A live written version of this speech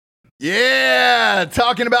Yeah,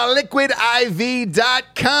 talking about liquidiv.com,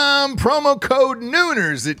 promo code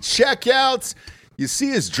Nooners at checkout. You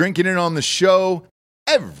see us drinking it on the show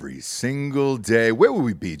every single day. Where would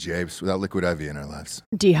we be, James, without Liquid IV in our lives?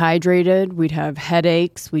 Dehydrated, we'd have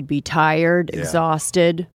headaches, we'd be tired,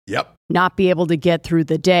 exhausted. Yep. Not be able to get through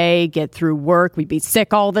the day, get through work. We'd be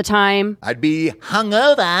sick all the time. I'd be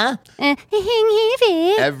hungover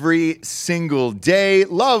every single day.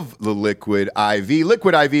 Love the Liquid IV.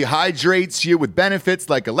 Liquid IV hydrates you with benefits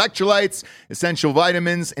like electrolytes, essential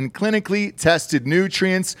vitamins, and clinically tested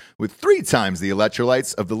nutrients with 3 times the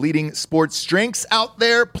electrolytes of the leading sports drinks out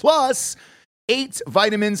there, plus 8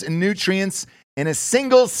 vitamins and nutrients in a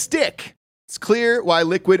single stick. It's clear why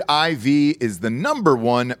Liquid IV is the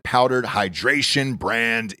 #1 powdered hydration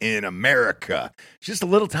brand in America. It's just a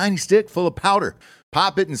little tiny stick full of powder.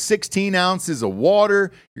 Pop it in 16 ounces of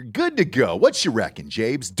water. You're good to go. What you reckon,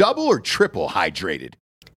 Jabes? Double or triple hydrated?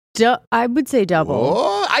 I would say double.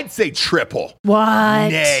 Oh, I'd say triple. What?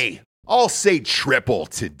 Nay, I'll say triple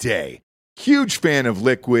today. Huge fan of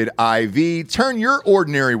Liquid IV. Turn your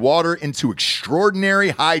ordinary water into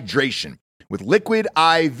extraordinary hydration. With Liquid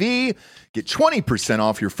IV, get 20%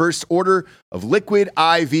 off your first order of Liquid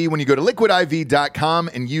IV when you go to liquidiv.com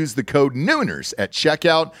and use the code Nooners at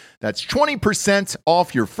checkout. That's 20%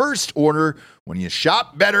 off your first order when you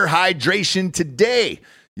shop better hydration today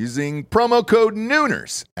using promo code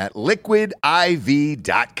Nooners at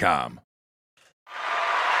liquidiv.com.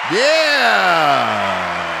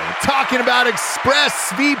 Yeah! Talking about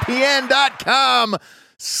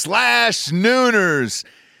expressvpn.com/Nooners.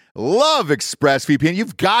 Love ExpressVPN.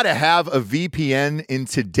 You've got to have a VPN in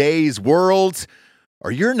today's world,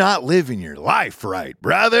 or you're not living your life right,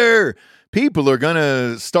 brother. People are going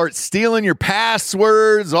to start stealing your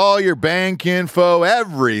passwords, all your bank info,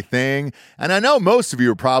 everything. And I know most of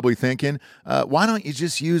you are probably thinking, why don't you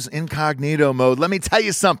just use incognito mode? Let me tell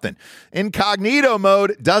you something. Incognito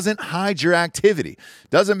mode doesn't hide your activity.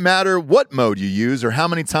 Doesn't matter what mode you use or how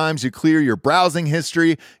many times you clear your browsing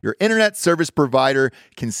history, your internet service provider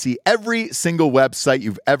can see every single website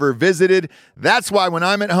you've ever visited. That's why when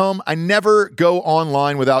I'm at home, I never go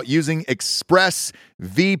online without using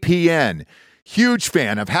ExpressVPN. Huge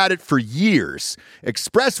fan. I've had it for years.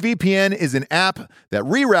 ExpressVPN is an app that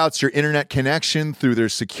reroutes your internet connection through their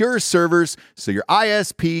secure servers so your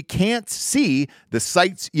ISP can't see the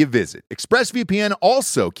sites you visit. ExpressVPN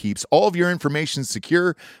also keeps all of your information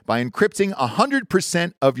secure by encrypting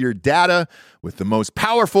 100% of your data with the most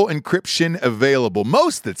powerful encryption available.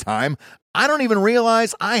 Most of the time, I don't even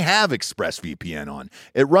realize I have ExpressVPN on.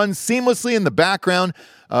 It runs seamlessly in the background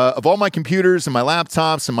of all my computers and my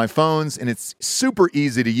laptops and my phones, and it's super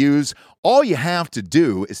easy to use. All you have to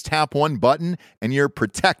do is tap one button and you're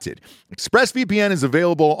protected. ExpressVPN is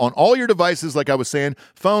available on all your devices, like I was saying,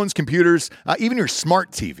 phones, computers, even your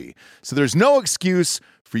smart TV. So there's no excuse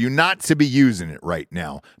for you not to be using it right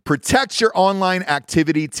now. Protect your online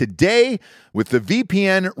activity today with the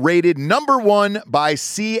VPN rated #1 by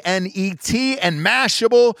CNET and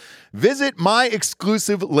Mashable. Visit my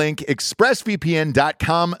exclusive link,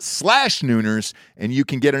 expressvpn.com/Nooners, and you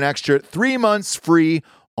can get an extra 3 months free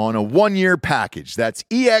on a 1-year package. That's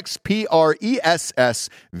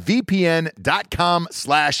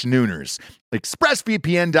expressvpn.com/Nooners.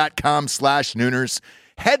 expressvpn.com/Nooners.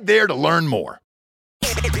 Head there to learn more.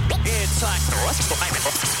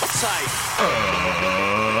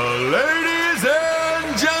 Ladies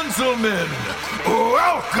and gentlemen,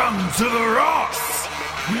 welcome to the Ross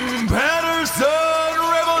Patterson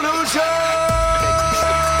Revolution!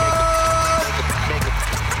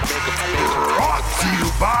 Brought to you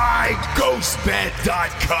by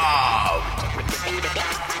GhostBed.com.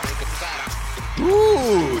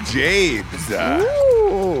 Ooh, James.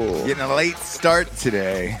 Getting a late start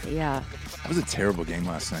today. Yeah. That was a terrible game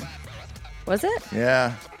last night. Was it?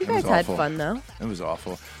 Yeah. You guys had fun, though. It was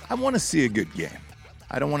awful. I want to see a good game.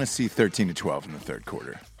 I don't want to see 13-12 in the third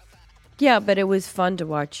quarter. Yeah, but it was fun to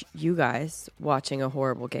watch you guys watching a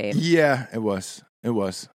horrible game. Yeah, it was. It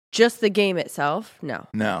was. Just the game itself? No.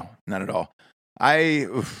 No, not at all.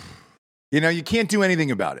 You can't do anything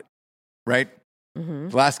about it, right? Mm-hmm.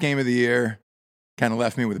 Last game of the year kind of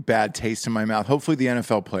left me with a bad taste in my mouth. Hopefully the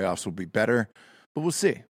NFL playoffs will be better, but we'll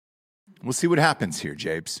see. We'll see what happens here,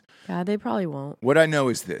 Japes. Yeah, they probably won't. What I know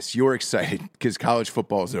is this. You're excited because college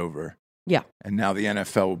football is over. Yeah. And now the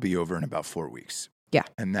NFL will be over in about 4 weeks. Yeah.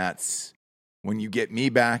 And that's when you get me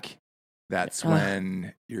back. That's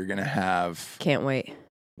when you're going to have... Can't wait.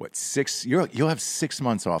 What, 6? You'll have 6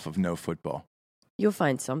 months off of no football. You'll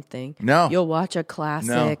find something. No. You'll watch a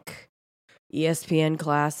classic, ESPN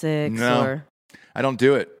classics, or I don't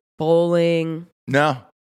do it. bowling. No.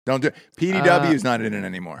 Don't do it. PDW is not in it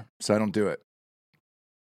anymore, so I don't do it.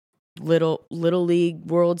 Little League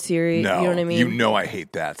World Series. No, you know what I mean? You know I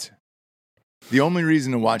hate that. The only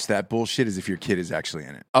reason to watch that bullshit is if your kid is actually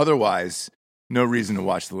in it. Otherwise, no reason to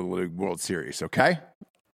watch the Little League World Series, okay?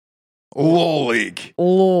 LOL League.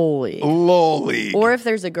 LOL League. LOL League. Or if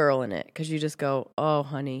there's a girl in it, because you just go, oh,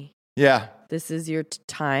 honey. Yeah. This is your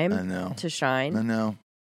time to shine. I know.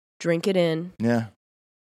 Drink it in. Yeah.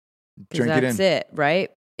 Drink it in. That's it,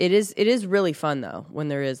 right? It is really fun, though, when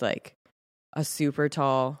there is like a super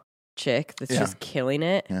tall chick that's just killing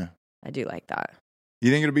it. Yeah. I do like that.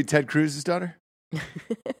 You think it'll be Ted Cruz's daughter?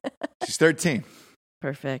 She's 13.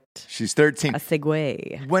 Perfect. She's 13. A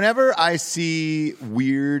segue. Whenever I see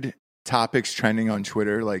weird topics trending on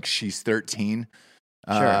Twitter, like she's 13,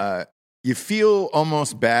 you feel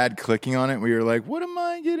almost bad clicking on it where you're like, what am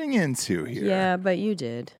I getting into here? Yeah, but you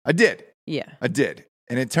did. I did. Yeah. I did.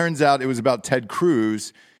 And it turns out it was about Ted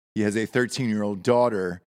Cruz. He has a 13-year-old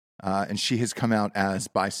daughter, and she has come out as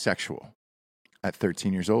bisexual at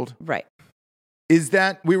 13 years old. Right. Is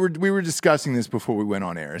that, we were discussing this before we went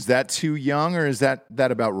on air. Is that too young, or is that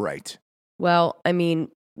about right? Well, I mean,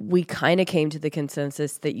 we kind of came to the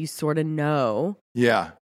consensus that you sort of know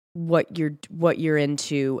what you're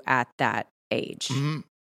into at that age,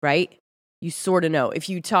 right? You sort of know. If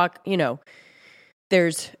you talk,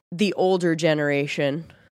 there's the older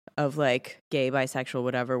generation of like gay, bisexual,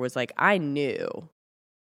 whatever, was like, I knew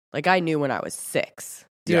when I was 6.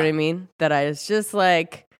 Do you know what I mean? That I was just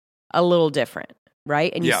like a little different,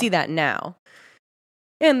 right? And you see that now.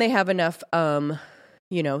 And they have enough,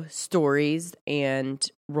 stories and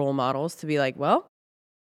role models to be like, well,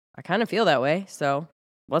 I kind of feel that way. So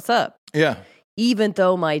what's up? Yeah. Even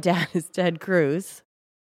though my dad is Ted Cruz,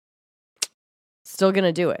 still going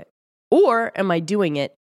to do it. Or am I doing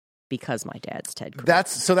it because my dad's Ted Cruz?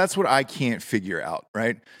 That's what I can't figure out,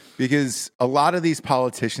 right? Because a lot of these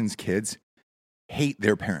politicians' kids hate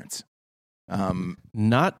their parents.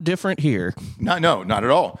 Not different here. Not at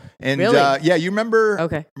all. And really? you remember?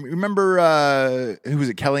 Okay. Remember who was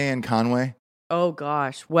it? Kellyanne Conway. Oh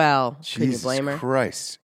gosh. Well, can you blame her? Jesus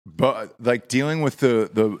Christ! But like dealing with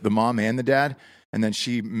the mom and the dad, and then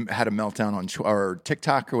she had a meltdown on or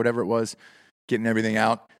TikTok or whatever it was, getting everything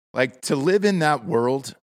out. Like to live in that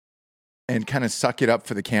world and kind of suck it up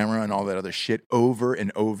for the camera and all that other shit over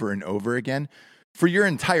and over and over again for your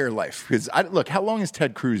entire life. Because look, how long has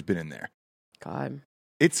Ted Cruz been in there? God.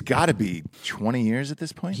 It's got to be 20 years at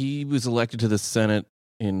this point. He was elected to the Senate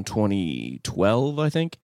in 2012, I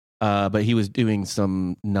think. But he was doing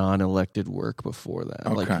some non-elected work before that.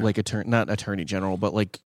 Okay. Like not attorney general, but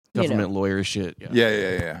like government lawyer shit.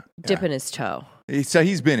 Yeah. Dipping his toe. So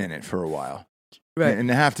he's been in it for a while. Right. And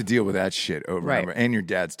to have to deal with that shit over right. and over. And your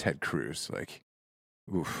dad's Ted Cruz. Like,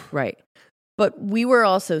 oof. Right. But we were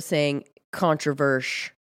also saying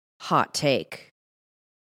controversial, hot take.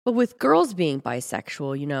 But with girls being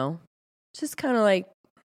bisexual, just kind of like,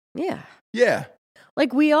 yeah. Yeah.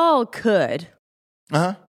 Like we all could.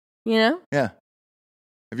 Uh-huh. Yeah. Have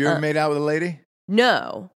you ever made out with a lady?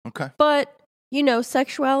 No. Okay. But,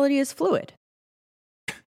 sexuality is fluid.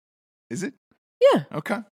 Is it? Yeah.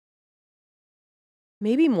 Okay.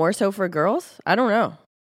 Maybe more so for girls. I don't know.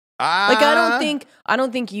 I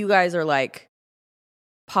don't think you guys are like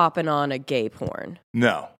popping on a gay porn.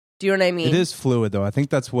 No. Do you know what I mean? It is fluid, though. I think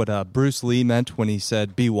that's what Bruce Lee meant when he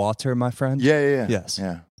said, "Be water, my friend." Yeah. Yes.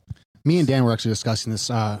 Yeah. Me and Dan were actually discussing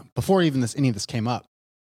this before even any of this came up,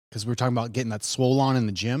 because we were talking about getting that swole on in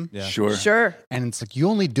the gym. Yeah. Sure. And it's like you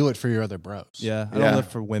only do it for your other bros. Yeah. I don't live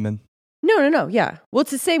for women. No. Yeah. Well,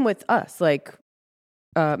 it's the same with us. Like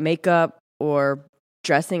makeup or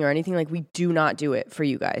dressing or anything. Like we do not do it for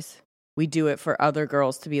you guys. We do it for other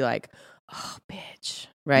girls to be like, oh, bitch.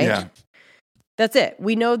 Right? Yeah. That's it.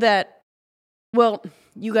 We know that, well,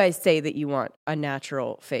 you guys say that you want a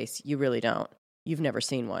natural face. You really don't. You've never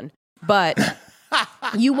seen one. But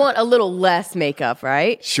you want a little less makeup,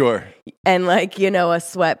 right? Sure. And like, a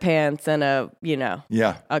sweatpants and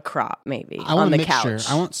a crop maybe I want on the a mixture. couch.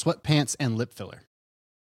 I want sweatpants and lip filler.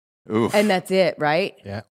 Oof. And that's it, right?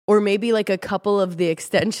 Yeah. Or maybe like a couple of the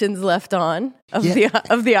extensions left on of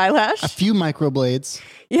the eyelash. A few microblades.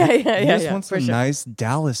 Yeah. You just want some sure. nice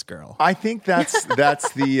Dallas girl. I think that's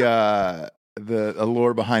the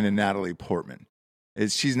allure behind a Natalie Portman.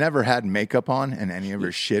 Is she's never had makeup on in any of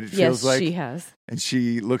her shit, it feels like. Yes, she has. And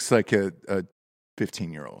she looks like a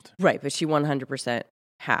 15-year-old. Right, but she 100%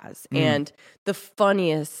 has. And the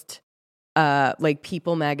funniest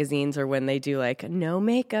People magazines are when they do like no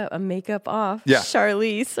makeup, a makeup off,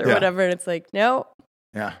 Charlize or whatever, and it's like, no.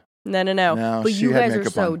 Yeah. No, but you guys are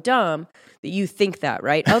so dumb that you think that,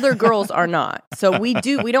 right? Other girls are not. So we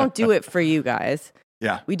don't do it for you guys.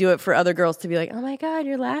 Yeah. We do it for other girls to be like, oh my God,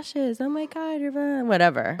 your lashes. Oh my God, your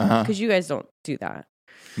whatever. Because you guys don't do that.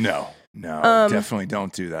 No, definitely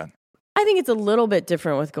don't do that. I think it's a little bit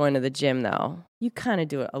different with going to the gym, though. You kind of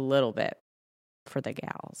do it a little bit for the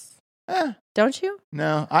gals. Don't you?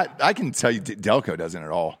 No, I can tell you Delco doesn't at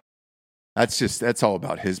all. That's all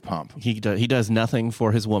about his pump. He does nothing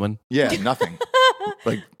for his woman. Yeah, nothing.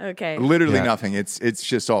 Like okay, literally nothing. It's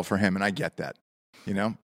just all for him, and I get that. You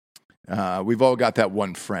know, we've all got that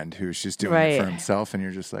one friend who's just doing it for himself, and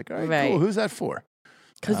you're just like, all right, cool. Who's that for?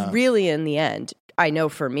 Because really, in the end, I know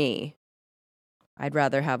for me, I'd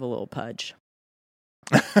rather have a little pudge.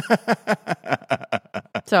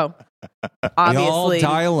 So obviously, we all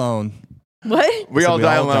die alone. What? We all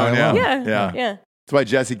die alone. Yeah. That's why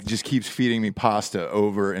Jesse just keeps feeding me pasta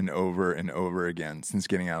over and over and over again since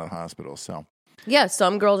getting out of the hospital. So yeah,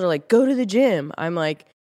 some girls are like, go to the gym. I'm like,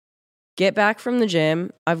 get back from the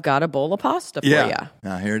gym. I've got a bowl of pasta for you.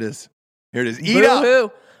 Now here it is. Eat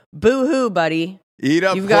up. Boo-hoo, buddy. Eat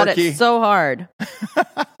up, You've Porky. got it so hard.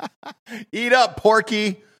 Eat up,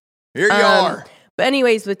 Porky. Here you are. But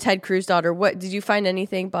anyways, with Ted Cruz's daughter, what did you find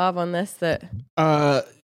anything, Bob, on this that?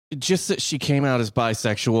 Just that she came out as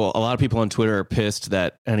bisexual. A lot of people on Twitter are pissed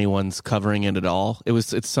that anyone's covering it at all.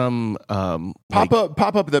 It's some pop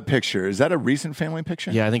up the picture. Is that a recent family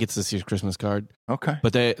picture? Yeah, I think it's this year's Christmas card. Okay,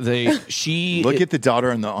 but she look at the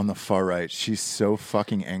daughter on the far right. She's so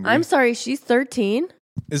fucking angry. I'm sorry, she's 13.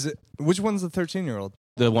 Is it? Which one's the 13-year-old?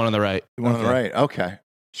 The one on the right. The one on the right. Okay,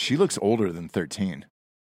 she looks older than 13.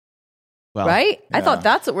 Well, right? Yeah. I thought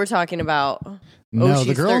that's what we're talking about. No,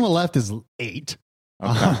 the girl on the left is 8.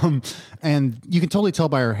 Okay. And you can totally tell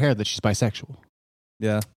by her hair that she's bisexual.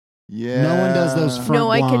 Yeah. No one does those front No,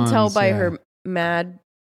 I can tell blondes, by her mad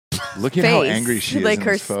Look at face. how angry she is. Like in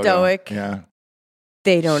her this photo. stoic. Yeah.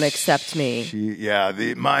 They don't accept me.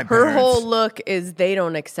 My her parents, whole look is they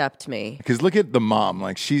don't accept me. Because look at the mom,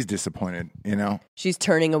 like she's disappointed, you know? She's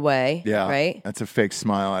turning away. Yeah. Right? That's a fake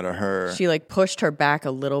smile out of her. She like pushed her back a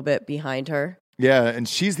little bit behind her. Yeah, and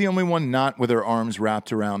she's the only one not with her arms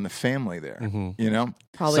wrapped around the family there. You know?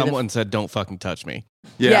 Probably someone said, don't fucking touch me.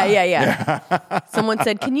 Yeah. Someone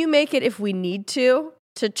said, can you make it if we need to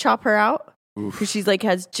chop her out? Because she's like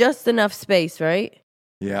has just enough space, right?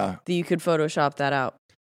 Yeah. That you could Photoshop that out.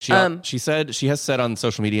 She said she has said on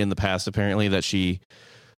social media in the past apparently that she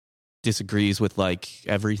disagrees with like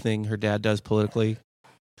everything her dad does politically.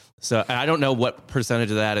 So I don't know what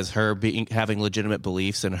percentage of that is her having legitimate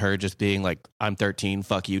beliefs and her just being like, I'm 13,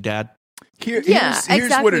 fuck you, dad. Here's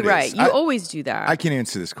exactly what it right. is. You always do that. I can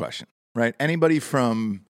answer this question, right? Anybody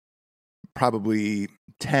from probably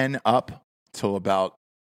 10 up till about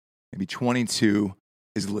maybe 22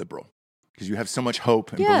 is liberal. Because you have so much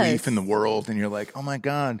hope and belief in the world, and you're like, oh my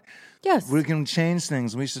God, we can change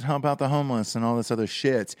things. We should help out the homeless and all this other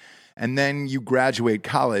shit. And then you graduate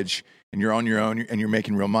college, and you're on your own, and you're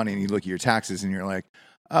making real money, and you look at your taxes, and you're like,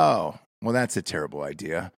 oh, well, that's a terrible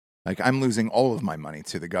idea. Like, I'm losing all of my money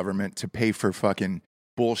to the government to pay for fucking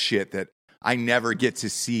bullshit that I never get to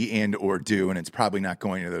see and or do, and it's probably not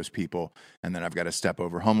going to those people. And then I've got to step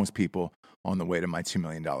over homeless people on the way to my $2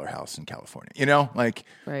 million house in California. You know, like,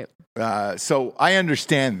 right. So I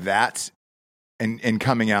understand that and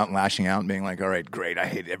coming out and lashing out and being like, all right, great, I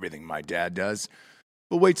hate everything my dad does.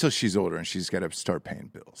 But wait till she's older and she's got to start paying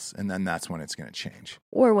bills. And then that's when it's going to change.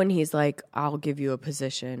 Or when he's like, I'll give you a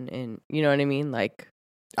position in, you know what I mean? Like,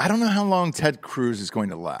 I don't know how long Ted Cruz is going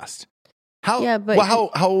to last. How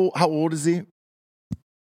old is he?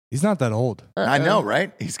 He's not that old. I know,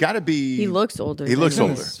 right? He's got to be. He looks older. He looks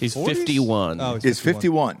older. He's 51. Oh, he's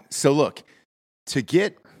 51. So look, to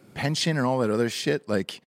get pension and all that other shit,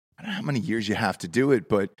 like, I don't know how many years you have to do it,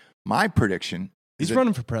 but my prediction. He's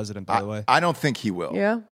running for president, by the way. I don't think he will.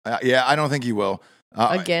 Yeah. I don't think he will.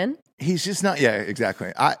 Again? He's just not. Yeah,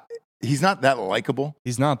 exactly. He's not that likable.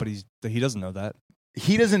 He's not, but he doesn't know that.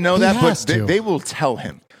 He doesn't know that, but they will tell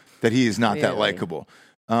him that he is not that likable.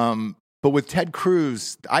 But with Ted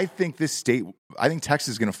Cruz, I think Texas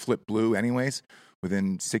is going to flip blue anyways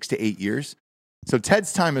within 6 to 8 years. So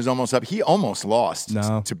Ted's time is almost up. He almost lost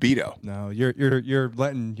to Beto. No, you're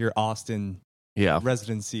letting your Austin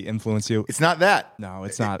residency influence you. It's not that. No,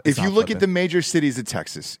 it's not. If you look at the major cities of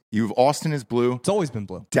Texas, Austin is blue. It's always been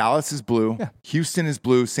blue. Dallas is blue. Yeah. Houston is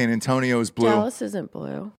blue. San Antonio is blue. Dallas isn't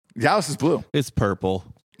blue. Dallas is blue. It's purple.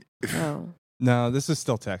 Oh. No, this is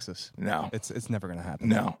still Texas. No. It's never going to happen.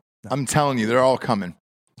 No. I'm telling you, they're all coming.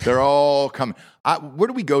 They're all coming. Where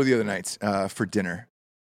did we go the other nights for dinner?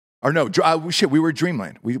 Or no, we were at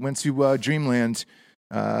Dreamland. We went to Dreamland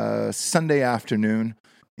Sunday afternoon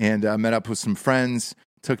and met up with some friends,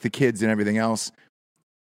 took the kids and everything else.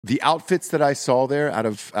 The outfits that I saw there out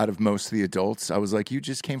of most of the adults, I was like, you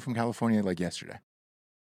just came from California like yesterday.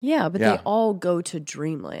 Yeah, but they all go to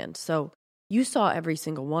Dreamland. So you saw every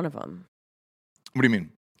single one of them. What do you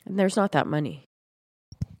mean? And there's not that many.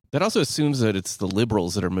 That also assumes that it's the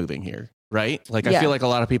liberals that are moving here, right? Like, I feel like a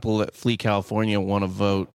lot of people that flee California want to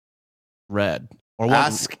vote red. Or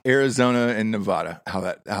ask Arizona and Nevada how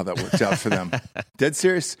that worked out for them. Dead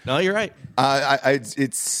serious? No, you're right.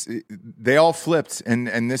 They all flipped,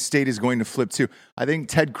 and this state is going to flip too. I think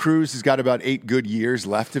Ted Cruz has got about 8 good years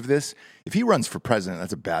left of this. If he runs for president,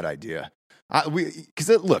 that's a bad idea. Because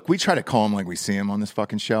look, we try to call him like we see him on this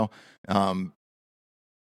fucking show.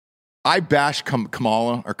 I bash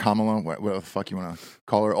Kamala, whatever the fuck you want to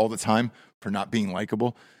call her, all the time for not being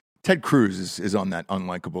likable. Ted Cruz is on that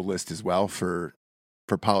unlikable list as well for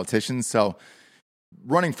politicians. So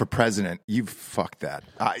running for president, you've fucked that.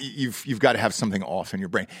 You've got to have something off in your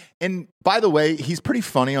brain. And by the way, he's pretty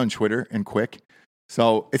funny on Twitter and quick.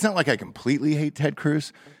 So it's not like I completely hate Ted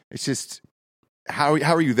Cruz. It's just how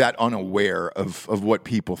are you that unaware of what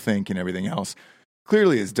people think and everything else?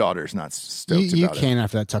 Clearly, his daughter's not stoked about it. You can't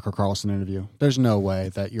after that Tucker Carlson interview. There's no way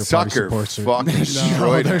that your party supports her. Fucking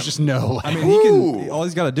destroyed There's just no way. I mean, all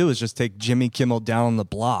he's got to do is just take Jimmy Kimmel down on the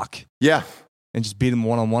block. Yeah. And just beat him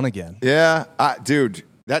one-on-one again. Yeah. Dude,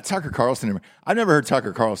 that Tucker Carlson, I've never heard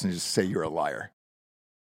Tucker Carlson just say you're a liar.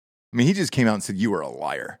 I mean, he just came out and said you were a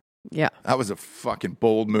liar. Yeah. That was a fucking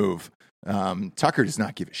bold move. Tucker does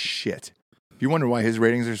not give a shit. If you wonder why his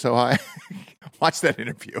ratings are so high, watch that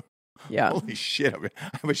interview. Yeah. Holy shit.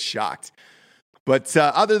 I was shocked. But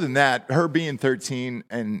other than that, her being 13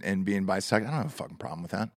 and being bisexual, I don't have a fucking problem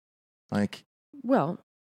with that. Like, well,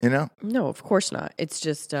 you know? No, of course not. It's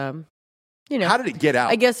just, you know. How did it get out?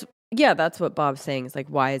 I guess, yeah, that's what Bob's saying. Is like,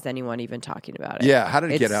 why is anyone even talking about it? Yeah, how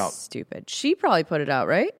did it get out? Stupid. She probably put it out,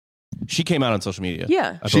 right? She came out on social media.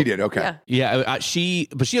 Yeah. She did, okay. Yeah, but she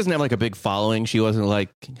doesn't have like a big following. She wasn't like,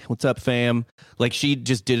 what's up, fam? Like, she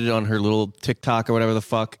just did it on her little TikTok or whatever the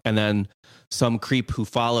fuck. And then some creep who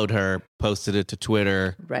followed her posted it to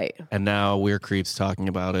Twitter. Right. And now we're creeps talking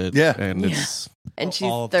about it. Yeah. And it's... And she's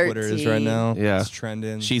all of 13. Twitter is right now. Yeah. It's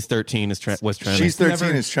trending. She's 13 was trending. She's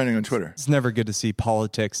 13 is trending on Twitter. It's never good to see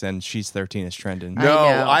politics and she's 13 is trending. No,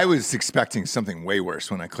 I was expecting something way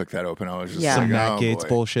worse when I clicked that open. I was just like, some Matt Gaetz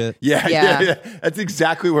bullshit. Yeah. That's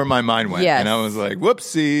exactly where my mind went. Yes. And I was like,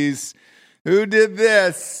 whoopsies. Who did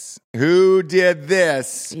this?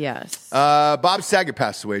 Yes. Bob Saget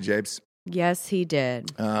passed away, Jabes. Yes, he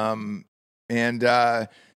did. And the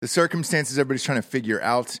circumstances everybody's trying to figure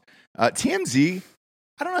out. TMZ,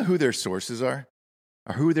 I don't know who their sources are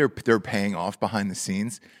or who they're paying off behind the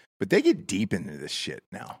scenes, but they get deep into this shit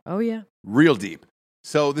now. Oh, yeah. Real deep.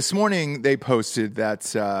 So this morning they posted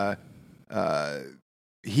that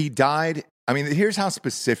he died. I mean, here's how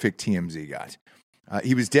specific TMZ got.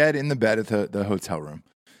 He was dead in the bed at the hotel room,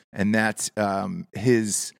 and that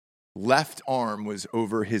his left arm was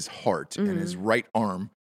over his heart and his right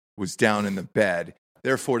arm was down in the bed.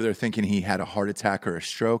 Therefore, they're thinking he had a heart attack or a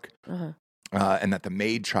stroke, and that the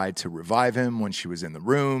maid tried to revive him when she was in the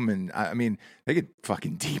room. And I mean, they get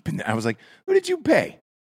fucking deep in that. I was like, who did you pay?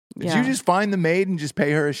 Did you just find the maid and just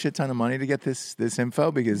pay her a shit ton of money to get this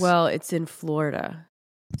info? Because it's in Florida.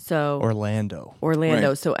 So Orlando.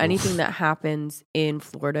 Right. So anything that happens in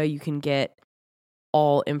Florida, you can get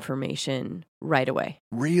all information right away.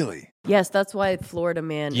 Really? Yes, that's why Florida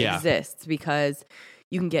Man exists, because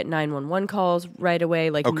you can get 911 calls right away.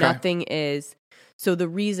 Like nothing is. So the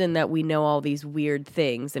reason that we know all these weird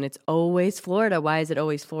things, and it's always Florida. Why is it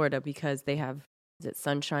always Florida? Because they have, is it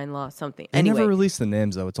Sunshine Law, something? They never release the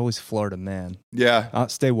names, though. It's always Florida Man. Yeah.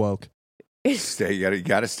 Stay woke. You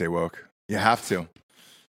gotta stay woke. You have to.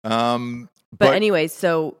 But anyway,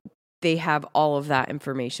 so they have all of that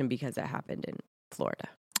information because it happened in Florida.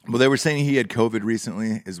 Well, they were saying he had COVID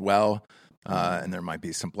recently as well. And there might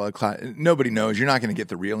be some blood clot. Nobody knows. You're not going to get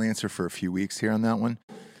the real answer for a few weeks here on that one.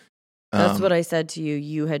 That's what I said to you.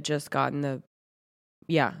 You had just gotten the,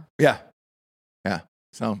 Yeah.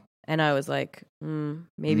 So, and I was like,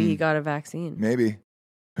 maybe he got a vaccine. Maybe.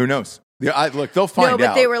 Who knows? Look, they'll find out. No,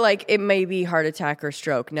 but they were like, it may be heart attack or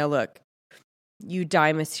stroke. Now, look, you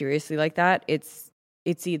die mysteriously like that. It's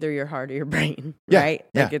either your heart or your brain, right?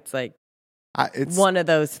 Yeah. Like it's like. It's one of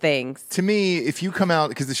those things. To me, if you come out,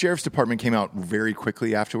 because the sheriff's department came out very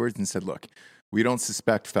quickly afterwards and said, look, we don't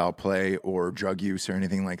suspect foul play or drug use or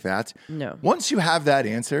anything like that. No. Once you have that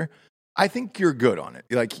answer, I think you're good on it.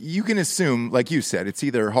 Like, you can assume, like you said, it's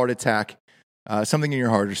either a heart attack, something in your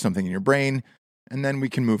heart or something in your brain. and then we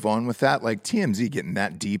can move on with that. Like TMZ getting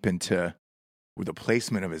that deep into with the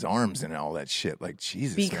placement of his arms and all that shit. Like,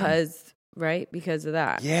 Jesus. Because, right? Because of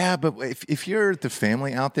that. Yeah, but if you're the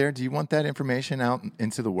family out there, do you want that information out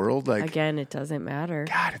into the world? Like, again, it doesn't matter.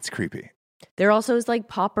 God, it's creepy. There also is like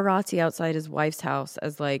paparazzi outside his wife's house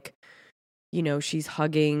as like, you know, she's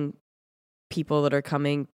hugging people that are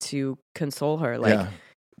coming to console her. Like,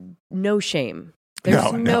 no shame.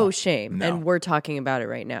 There's no shame. No. And we're talking about it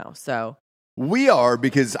right now. So we are,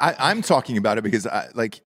 because I'm talking about it because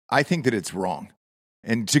I think that it's wrong.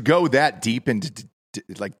 And to go that deep into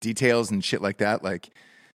like details and shit like that, like,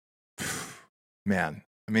 man,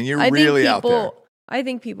 I mean, you're really out there. I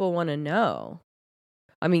think people want to know.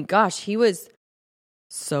 I mean, gosh, he was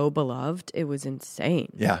so beloved. It was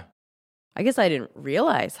insane. Yeah. I guess I didn't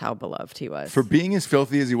realize how beloved he was. For being as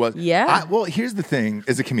filthy as he was. Yeah. Well, here's the thing,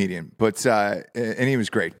 as a comedian, but and he was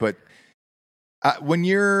great. But when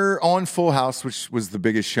you're on Full House, which was the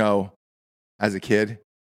biggest show as a kid,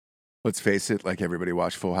 let's face it, like everybody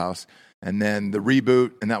watched Full House. And then the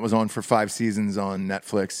reboot, and that was on for 5 seasons on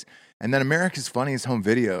Netflix. And then America's Funniest Home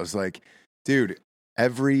Videos. Like, dude,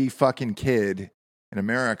 every fucking kid in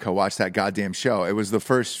America watched that goddamn show. It was the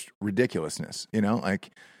first ridiculousness, you know?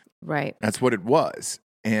 Like, right. That's what it was.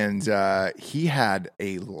 And he had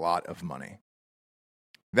a lot of money.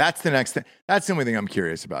 That's the next thing. That's the only thing I'm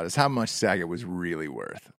curious about, is how much Saget was really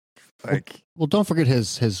worth. Like, well, don't forget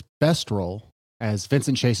his best role as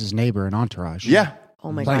Vincent Chase's neighbor in Entourage. Yeah.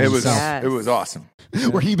 Oh my God. It was awesome.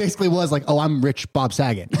 Where he basically was like, oh, I'm rich Bob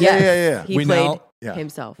Saget. Yes. Yeah. He played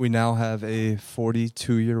himself. We now have a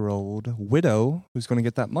 42-year-old widow who's going to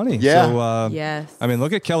get that money. Yeah. So, yes. I mean,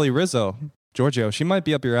 look at Kelly Rizzo. Giorgio, she might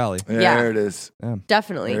be up your alley. There it is. Yeah.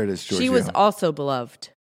 Definitely. There it is, Giorgio. She was also beloved.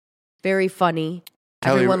 Very funny.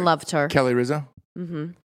 Everyone loved her. Kelly Rizzo?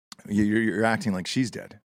 Mm-hmm. You're acting like she's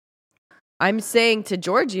dead. I'm saying to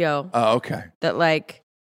Giorgio okay. that, like,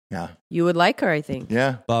 you would like her, I think.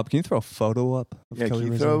 Yeah. Bob, can you throw a photo up of Kelly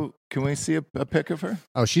Rizzo? Can we see a pic of her?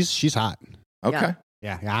 Oh, she's hot. Okay.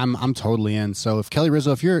 Yeah, I'm totally in. So if Kelly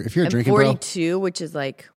Rizzo, if you're a drinking 42, which is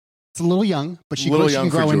like, it's a little young, but she young can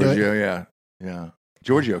grow for into Giorgio, it. Yeah.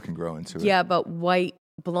 Giorgio can grow into it. Yeah, but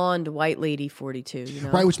blonde white lady 42, you know?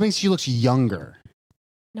 Right, which makes you look younger.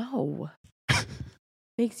 No.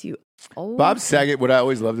 Makes you old. Bob Saget, what I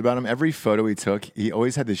always loved about him, every photo he took, he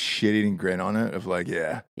always had this shit-eating grin on it of like,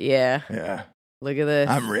 yeah. Look at this.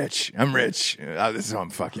 I'm rich. This is how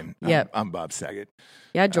I'm fucking. Yeah. I'm Bob Saget.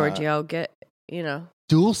 Yeah, Giorgio,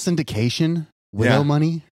 Dual syndication, widow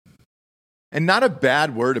money. And not a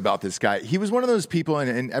bad word about this guy. He was one of those people,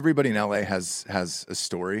 and everybody in LA has a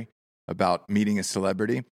story about meeting a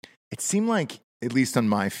celebrity. It seemed like, at least on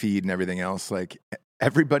my feed and everything else, like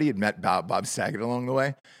everybody had met Bob Saget along the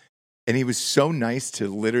way. And he was so nice to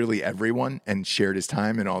literally everyone and shared his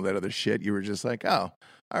time and all that other shit. You were just like, oh,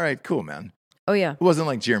 all right, cool, man. Oh, yeah. It wasn't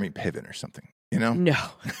like Jeremy Piven or something, you know?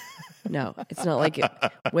 No, it's not like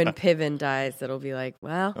when Piven dies, it'll be like,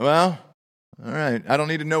 well, all right. I don't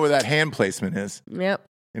need to know where that hand placement is. Yep.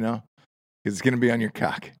 You know? Because it's going to be on your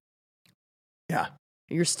cock. Yeah.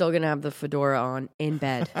 You're still going to have the fedora on in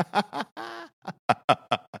bed.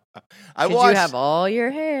 You have all your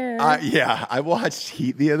hair. I watched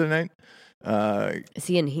Heat the other night. Is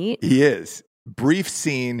he in Heat? He is. Brief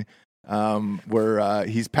scene where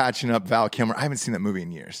he's patching up Val Kilmer. I haven't seen that movie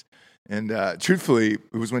in years. And truthfully,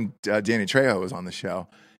 it was when Danny Trejo was on the show.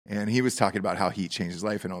 And he was talking about how Heat changed his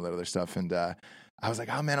life and all that other stuff. And I was like,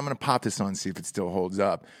 oh, man, I'm going to pop this on and see if it still holds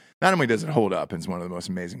up. Not only does it hold up, it's one of the most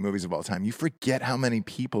amazing movies of all time. You forget how many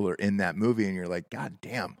people are in that movie, and you're like, God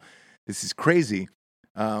damn, this is crazy.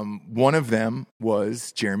 One of them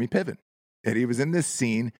was Jeremy Piven. And he was in this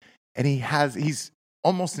scene, and he's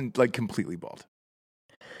almost completely bald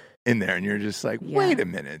in there. And you're just like, wait a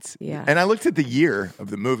minute. Yeah. And I looked at the year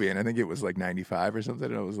of the movie, and I think it was like 95 or something.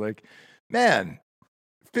 And I was like, man,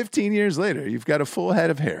 15 years later, you've got a full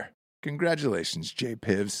head of hair. Congratulations, Jay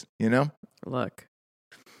Pivs, you know? Look.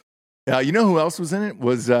 You know who else was in it?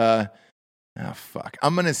 Was, I'm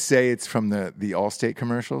going to say it's from the Allstate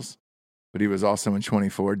commercials, but he was also in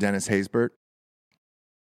 24, Dennis Haysbert.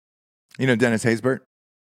 You know Dennis Haysbert?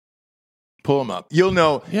 Pull him up. You'll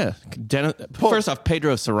know. Yeah. First off,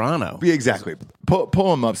 Pedro Serrano. Yeah, exactly.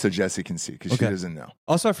 Pull him up so Jesse can see, because she doesn't know.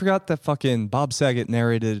 Also, I forgot that fucking Bob Saget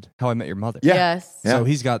narrated How I Met Your Mother. Yeah. Yes. Yeah. So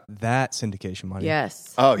he's got that syndication money.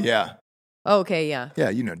 Yes. Oh, yeah. Okay, yeah. Yeah,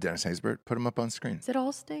 you know Dennis Haysbert. Put him up on screen. Is it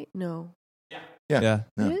Allstate? No. Yeah.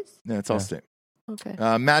 No. It is? No, it's Allstate.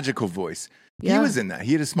 Okay. Magical Voice. Yeah. He was in that.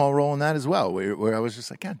 He had a small role in that as well, where I was just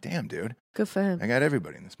like, God damn, dude. Good for him. I got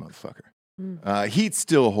everybody in this motherfucker. Heat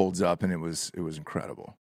still holds up, and it was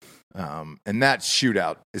incredible. And that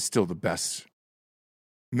shootout is still the best,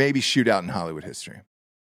 maybe shootout in Hollywood history.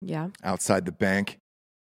 Yeah. Outside the bank.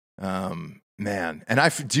 Man.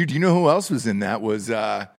 And dude, you know who else was in that? Was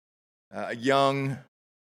a young,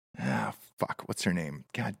 what's her name?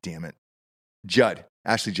 God damn it.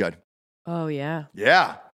 Ashley Judd. Oh, yeah.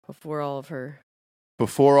 Yeah. Before all of her.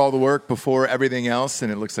 Before all the work, before everything else,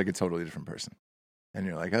 and it looks like a totally different person. And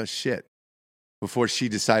you're like, oh, shit. Before she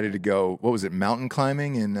decided to go, what was it, mountain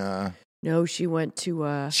climbing in... No, she went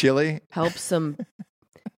to... Chile? Help some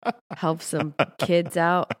kids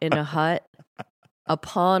out in a hut.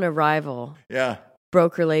 Upon arrival,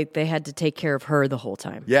 broke her leg. They had to take care of her the whole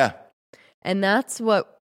time. Yeah. And that's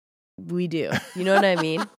what we do. You know what I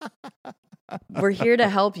mean? We're here to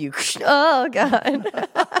help you. Oh, God.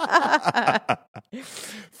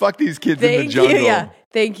 Fuck these kids in the jungle.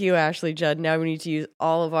 Thank you, Ashley Judd. Now we need to use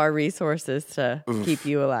all of our resources to keep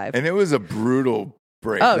you alive. And it was a brutal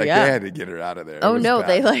break. They had to get her out of there. Oh, no.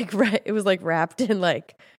 Bad. They it was wrapped in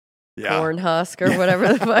corn husk or whatever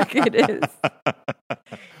the fuck it is.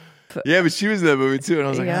 Yeah, but she was in that movie too, and I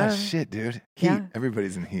was like, oh shit, dude. Heat.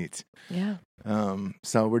 Everybody's in heat. Yeah.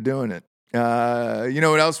 So we're doing it. You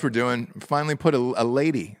know what else we're doing? Finally put a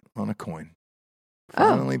lady on a coin.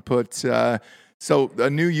 Finally put so a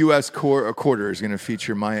new U.S. quarter is going to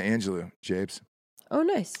feature Maya Angelou, Japes. Oh,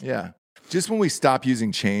 nice. Yeah. Just when we stop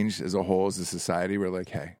using change as a whole as a society, we're like,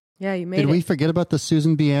 hey. Yeah, you made it. Did we forget about the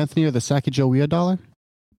Susan B. Anthony or the Sacagawea dollar?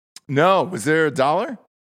 No, was there a dollar?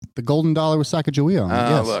 The golden dollar with Sacagawea on it.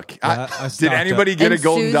 Yes. Look, I did anybody get a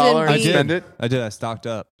golden Susan dollar and B. spend it? I did. I stocked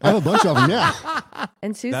up. I have a bunch of them, yeah.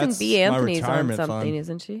 And Susan That's B. my Anthony's on retirement something, fund.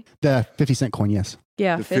 isn't she? The 50-cent coin, yes.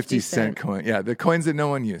 Yeah, The 50-cent coin. Yeah, the coins that no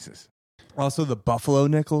one uses. Also, the Buffalo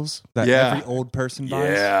nickels that Yeah. every old person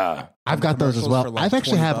buys. Yeah. I've got those as Commercials for well. like I've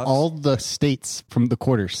actually have $20. all the states from the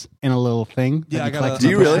quarters in a little thing. Yeah, that I you got collect a- Do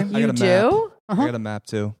you really? I got You a map. do? I got a map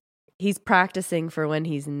too. He's practicing for when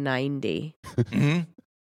he's 90. Mhm.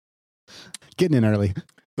 Getting in early.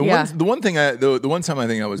 The Yeah. one time I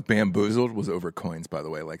think I was bamboozled was over coins, by the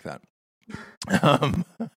way, like that.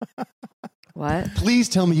 What? Please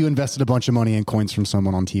tell me you invested a bunch of money in coins from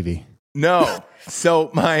someone on TV. No.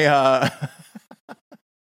 So my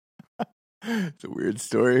it's a weird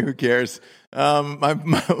story. Who cares? My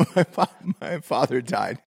father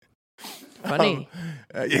died. Funny.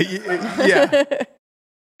 Yeah.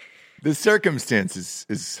 The circumstance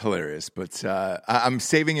is hilarious, but I'm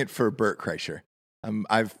saving it for Bert Kreischer.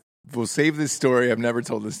 We'll save this story. I've never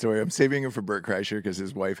told this story. I'm saving it for Bert Kreischer because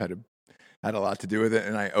his wife had a lot to do with it,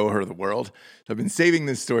 and I owe her the world. So I've been saving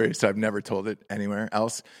this story, so I've never told it anywhere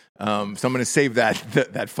else. So I'm going to save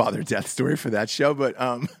that father death story for that show. But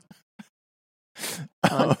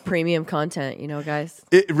Premium content, guys.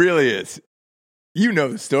 it really is. You know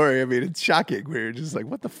the story. I mean, it's shocking. We're just like,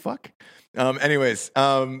 what the fuck? Anyways,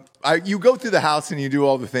 you go through the house and you do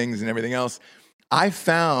all the things and everything else. I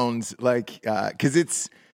found because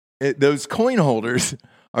those coin holders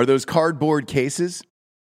are those cardboard cases.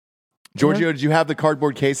 Giorgio, did you have the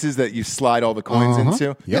cardboard cases that you slide all the coins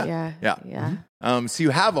into? Yeah. Yeah. So you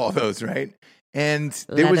have all those, right? And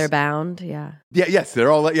Leather bound. Yeah. Yes, they're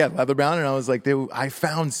all leather bound. And I was like, I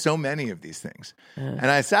found so many of these things, and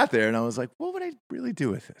I sat there and I was like, what would I really do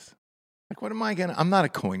with this? Like, what am I gonna? I'm not a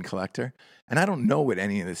coin collector, and I don't know what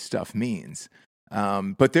any of this stuff means.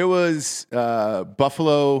 But there was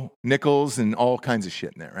Buffalo nickels and all kinds of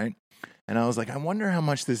shit in there, right? And I was like, I wonder how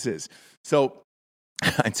much this is. So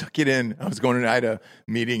I took it in. I had a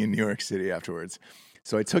meeting in New York City afterwards.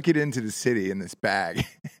 So I took it into the city in this bag,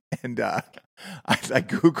 and I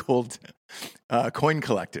Googled coin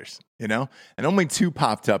collectors, and only 2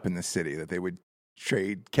 popped up in the city that they would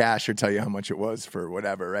trade cash or tell you how much it was for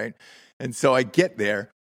whatever, right? And so I get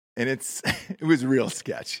there, and it was real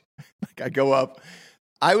sketch. Like, I go up.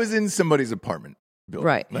 I was in somebody's apartment building.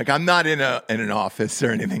 Right. Like, I'm not in an office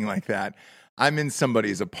or anything like that. I'm in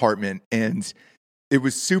somebody's apartment, and it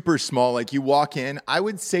was super small. Like, you walk in, I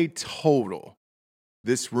would say total,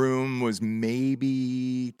 this room was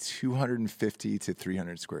maybe 250 to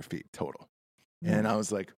 300 square feet total. And I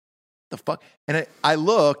was like, the fuck? And I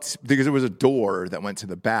looked because there was a door that went to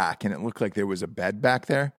the back, and it looked like there was a bed back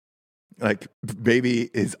there. Like, maybe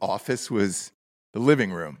his office was the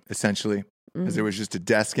living room, essentially, because there was just a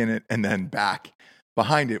desk in it, and then back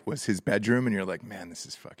behind it was his bedroom, and you're like, man, this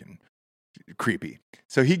is fucking creepy.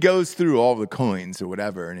 So he goes through all the coins or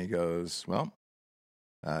whatever, and he goes, well,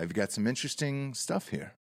 I've got some interesting stuff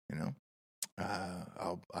here,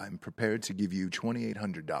 I'm prepared to give you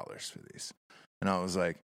 $2,800 for these. And I was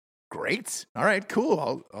like, great. All right,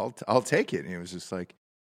 cool. I'll take it. And he was just like,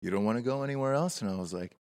 you don't want to go anywhere else? And I was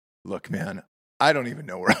like, look, man, I don't even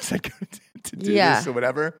know where else I'd go to do this or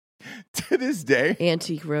whatever. To this day.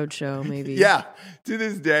 Antique Roadshow, maybe. Yeah. To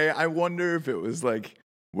this day, I wonder if it was like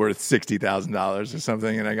worth $60,000 or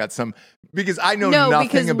something. And I got some, because I know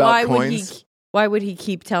nothing about coins. Why would he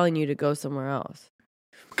keep telling you to go somewhere else?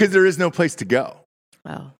 Because there is no place to go.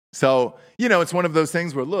 Oh. So, it's one of those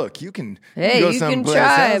things where, look, you can go someplace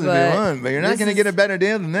else if you want, but you're not going to get a better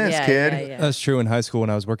deal than this, kid. Yeah. That's true in high school when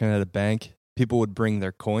I was working at a bank. People would bring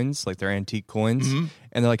their coins, like their antique coins, and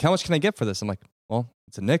they're like, how much can I get for this? I'm like, well,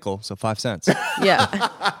 it's a nickel, so 5 cents. Yeah.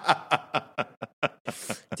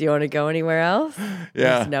 Do you want to go anywhere else? Yeah.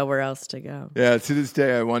 There's nowhere else to go. Yeah, to this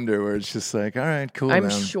day, I wonder where it's just like, all right, cool. I'm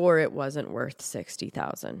sure it wasn't worth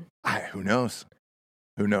 $60,000. Who knows?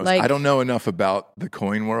 Who knows? I don't know enough about the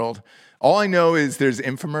coin world. All I know is there's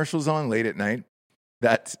infomercials on late at night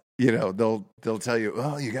that, they'll tell you,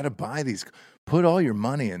 oh, you got to buy these. Put all your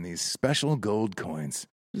money in these special gold coins.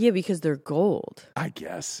 Yeah, because they're gold. I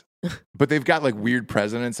guess. But they've got like weird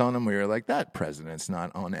presidents on them where you're like, that president's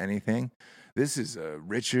not on anything. This is a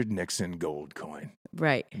Richard Nixon gold coin.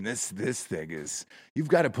 Right. And this thing is, you've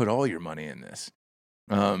got to put all your money in this.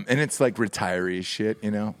 And it's like retiree shit,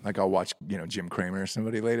 like I'll watch, Jim Cramer or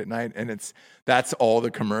somebody late at night. And that's all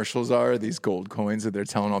the commercials are, these gold coins that they're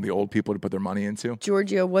telling all the old people to put their money into.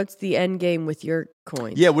 Giorgio, what's the end game with your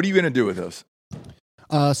coins? Yeah. What are you going to do with those?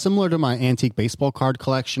 Similar to my antique baseball card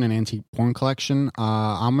collection and antique porn collection,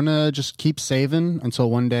 I'm going to just keep saving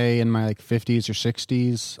until one day in my 50s or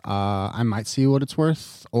 60s, I might see what it's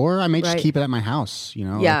worth, or I may just keep it at my house,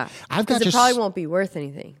 Yeah. Because it probably won't be worth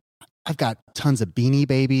anything. I've got tons of Beanie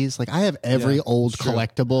Babies. I have every old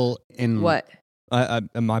collectible in... What?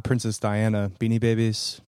 My Princess Diana Beanie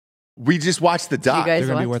Babies. We just watched the doc. They're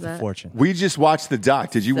going to be worth a fortune. We just watched the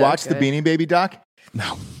doc. Did you watch the Beanie Baby doc?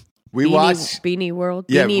 No. We watched Beanie World,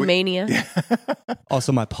 Beanie Mania.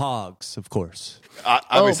 Also, my Pogs, of course.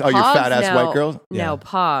 Your fat ass white girl. Now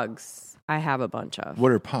Pogs, I have a bunch of.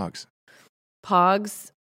 What are Pogs?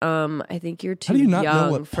 Pogs. I think you're too How do you not young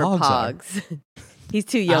know what for Pogs. He's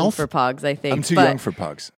too young for Pogs, I think. I'm too young for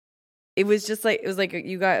Pogs. It was just like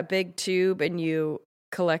you got a big tube and you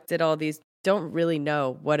collected all these. Don't really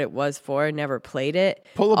know what it was for. I never played it.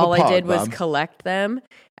 All I did was collect them,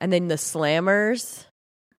 and then the slammers.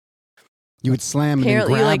 You would slam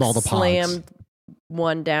Apparently, and then grab all the pods. Slammed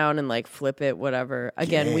one down and flip it, whatever.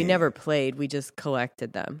 Again, we never played. We just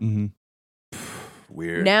collected them. Mm-hmm.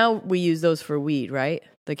 Weird. Now we use those for weed, right?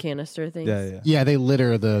 The canister things. Yeah, they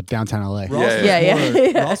litter the downtown LA.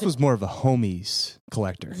 Ross was more of a homies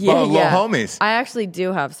collector. Yeah, little homies. I actually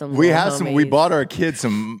do have some. We have some. We bought our kids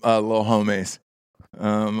some little homies.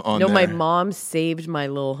 My mom saved my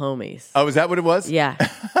little homies. Oh, is that what it was? Yeah.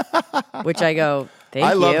 Which I go. Thank you.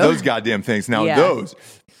 I love those goddamn things. Now those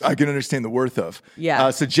I can understand the worth of. Yeah.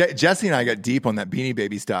 So Jesse and I got deep on that Beanie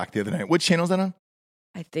Babies doc the other night. What channel is that on?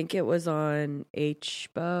 I think it was on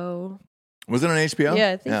HBO. Was it on HBO?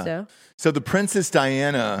 Yeah, I think so. So the Princess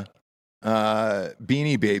Diana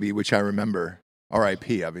Beanie Baby, which I remember,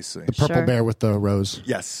 R.I.P. obviously. The purple bear with the rose.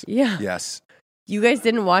 Yes. Yeah. Yes. You guys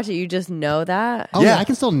didn't watch it. You just know that. Oh yeah, I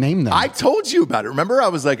can still name them. I told you about it. Remember, I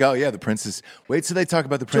was like, "Oh yeah, the princess." Wait till they talk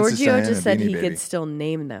about the Princess Giorgio Diana just said Beanie he Baby. could still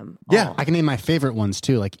name them. Yeah, I can name my favorite ones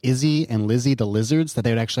too, like Izzy and Lizzie the lizards. That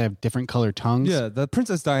they would actually have different colored tongues. Yeah, the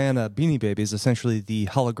Princess Diana Beanie Baby is essentially the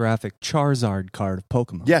holographic Charizard card of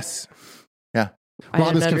Pokemon. Yes. Yeah.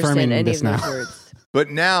 Rob is confirming any this of now. those words. But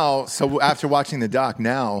now, so after watching the doc,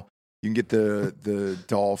 now you can get the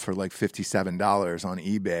doll for like $57 on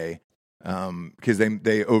eBay. Because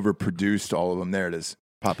they overproduced all of them. There it is.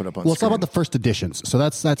 Pop it up on Well, screen. it's all about the first editions. So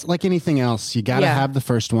that's like anything else. You got to have the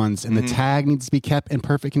first ones, and the tag needs to be kept in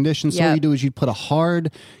perfect condition. So what you do is you put a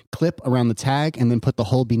hard clip around the tag and then put the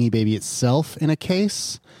whole Beanie Baby itself in a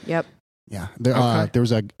case. Yep. Yeah. There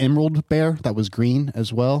was an emerald bear that was green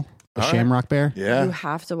as well. A shamrock bear. Yeah. You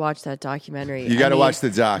have to watch that documentary. You got to watch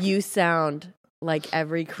the doc. You sound like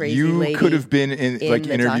every crazy lady. You could have been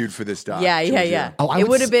interviewed doc. for this doc. Yeah. Oh, it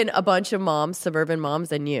would have been a bunch of moms, suburban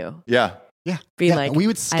moms, and you. Yeah. Yeah. Being like, we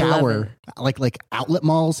would scour like outlet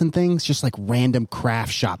malls and things, just like random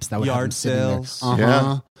craft shops that would have them Yard sitting there. sales.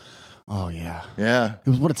 Yeah. Oh yeah. Yeah. It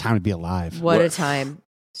was what a time to be alive. What a time.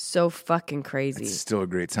 So fucking crazy. It's still a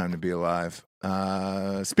great time to be alive.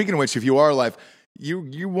 Speaking of which, if you are alive,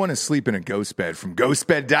 you want to sleep in a ghost bed from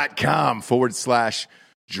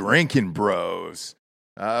ghostbed.com/drinking bros.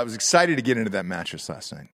 I was excited to get into that mattress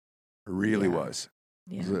last night. It really was.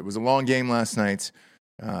 Yeah. It was a long game last night,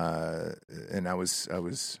 and I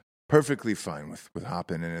was perfectly fine with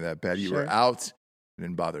hopping into that bed. You were out. I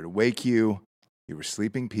didn't bother to wake you. You were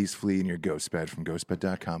sleeping peacefully in your ghost bed from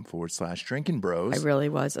ghostbed.com/drinking bros. I really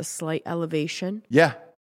was. A slight elevation. Yeah,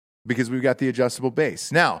 because we've got the adjustable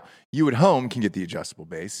base. Now, you at home can get the adjustable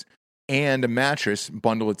base and a mattress,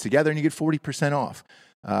 bundle it together, and you get 40% off.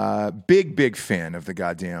 Big fan of the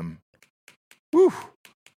goddamn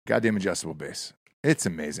adjustable base. It's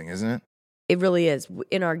amazing, isn't it? It really is.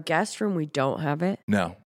 In our guest room, we don't have it.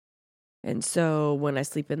 No. And so when I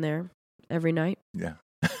sleep in there every night. Yeah.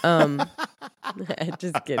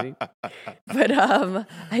 Just kidding. But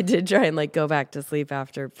I did try and like go back to sleep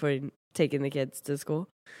after taking the kids to school.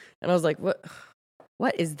 And I was like, what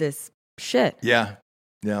is this shit? Yeah.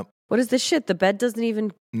 Yeah. What is this shit? The bed doesn't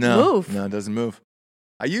even move. No, it doesn't move.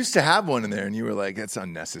 I used to have one in there, and you were like, "That's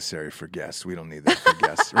unnecessary for guests. We don't need that for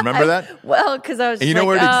guests." Remember that? Well, because I was. And you know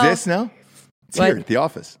where it exists now? It's here at the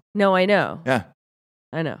office. No, I know. Yeah,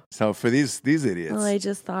 I know. So for these idiots, well, I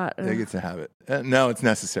just thought they get to have it. No, it's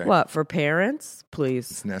necessary. What, for parents?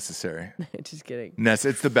 Please. It's necessary. Just kidding.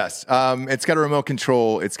 It's the best. It's got a remote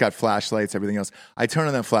control. It's got flashlights. Everything else. I turned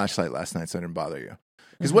on that flashlight last night, so I didn't bother you.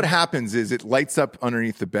 Because what happens is it lights up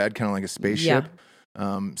underneath the bed, kind of like a spaceship. Yeah.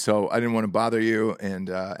 So I didn't want to bother you, and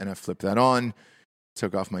I flipped that on,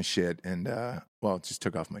 took off my shit, and just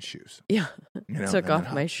took off my shoes. Yeah, took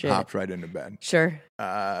off my shit. Hopped right into bed. Sure.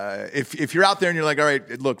 If you're out there and you're like, all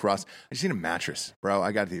right, look, Ross, I just need a mattress, bro.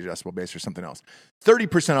 I got the adjustable base or something else.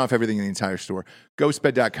 30% off everything in the entire store.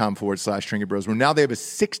 Ghostbed.com/Drinking Bros. Where now they have a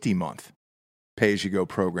 60-month pay-as-you-go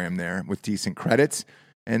program there with decent credits.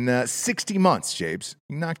 And 60 months, Jabes.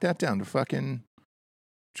 You knock that down to fucking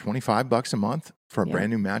 $25 a month for a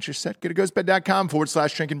brand new mattress set. Go to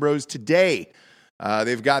ghostbed.com/Drinking Bros today.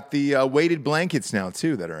 They've got the weighted blankets now,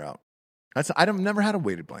 too, that are out. I've never had a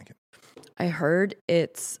weighted blanket. I heard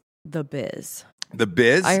it's the biz. The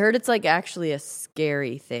biz? I heard it's like actually a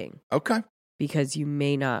scary thing. Okay. Because you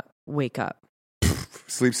may not wake up.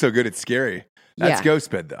 Sleep so good, it's scary. That's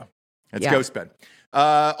Ghostbed, though. That's Ghostbed.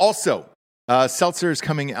 Also, Seltzer is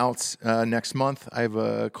coming out next month. I have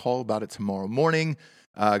a call about it tomorrow morning.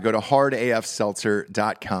 Go to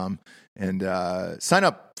hardafseltzer.com and sign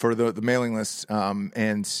up for the mailing list.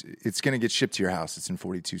 And it's going to get shipped to your house. It's in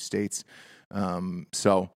 42 states. Boom,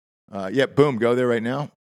 go there right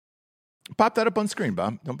now. Pop that up on screen,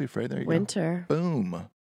 Bob. Don't be afraid. There you Winter. go. Boom.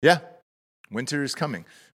 Yeah, winter is coming. It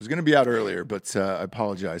was going to be out earlier, but I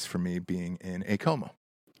apologize for me being in a coma.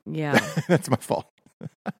 Yeah. That's my fault.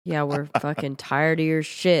 Yeah, we're fucking tired of your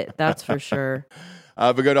shit. That's for sure.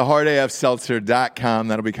 But go to hardafseltzer.com.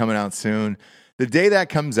 That'll be coming out soon. The day that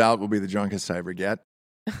comes out will be the drunkest I ever get.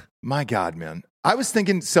 My God, man. I was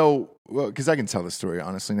thinking, because I can tell the story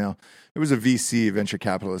honestly now. There was a VC, venture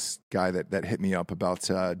capitalist guy that hit me up about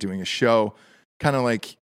doing a show, kind of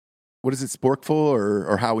like, what is it, Sporkful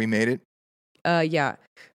or How We Made It?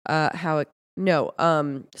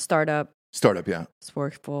 Startup. Startup, yeah.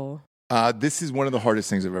 Sporkful. This is one of the hardest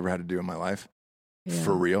things I've ever had to do in my life. Yeah.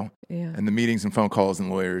 For real. Yeah. And the meetings and phone calls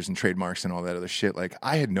and lawyers and trademarks and all that other shit. Like,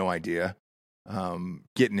 I had no idea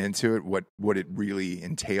getting into it, what it really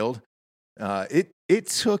entailed. It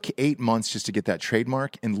took 8 months just to get that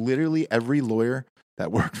trademark. And literally every lawyer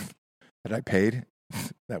that I paid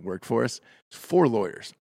that worked for us, 4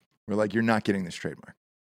 lawyers were like, you're not getting this trademark.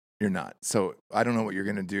 You're not. So I don't know what you're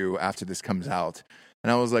going to do after this comes out.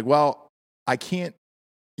 And I was like, well,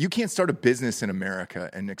 you can't start a business in America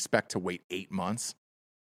and expect to wait 8 months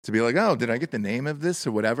to be like, oh, did I get the name of this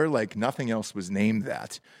or whatever? Like, nothing else was named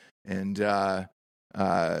that. And I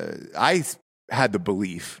had the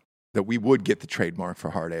belief that we would get the trademark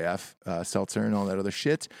for Hard AF Seltzer and all that other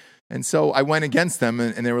shit. And so I went against them,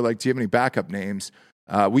 and they were like, do you have any backup names?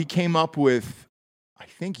 We came up with, I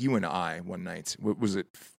think you and I one night, what was it,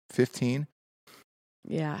 15?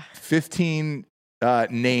 Yeah. 15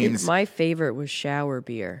 names. My favorite was shower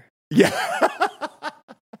beer. Yeah.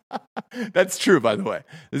 That's true, by the way.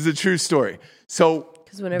 This is a true story. So,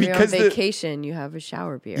 because whenever you're on vacation, you have a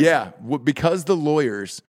shower beer. Yeah. Because the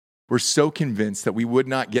lawyers were so convinced that we would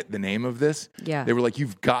not get the name of this. Yeah. They were like,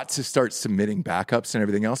 you've got to start submitting backups and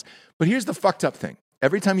everything else. But here's the fucked up thing.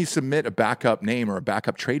 Every time you submit a backup name or a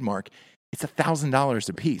backup trademark, it's $1,000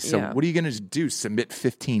 a piece. So what are you going to do? Submit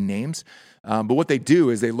 15 names? But what they do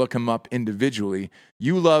is they look them up individually.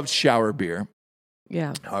 You loved shower beer.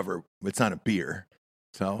 Yeah. However, it's not a beer.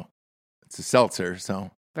 So it's a seltzer.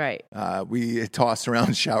 So we tossed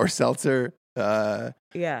around shower seltzer. Yeah.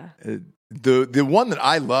 The one that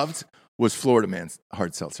I loved was Florida Man's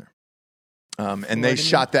hard seltzer. And they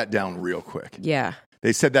shot that down real quick. Yeah.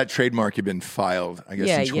 They said that trademark had been filed, I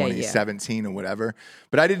guess, in 2017 or whatever.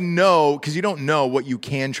 But I didn't know, because you don't know what you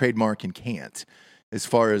can trademark and can't. As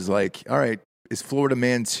far as like, all right, is Florida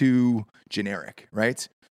Man too generic, right?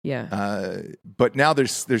 Yeah. But now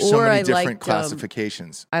there's so many different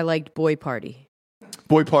classifications. I liked Boy Party.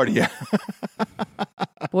 Boy Party, yeah.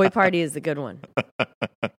 Boy Party is the good one.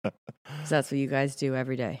 That's what you guys do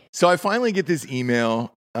every day. So I finally get this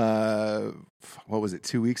email, what was it,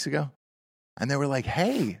 2 weeks ago? And they were like,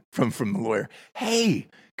 hey, from the lawyer, hey,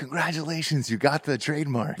 congratulations, you got the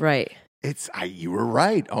trademark. Right. You were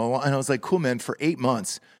right. Oh, and I was like, cool, man, for 8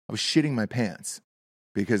 months, I was shitting my pants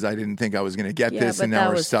because I didn't think I was going to get this, and now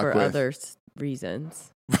we're stuck with. Yeah, but that was for other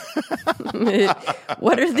reasons.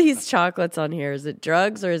 What are these chocolates on here? Is it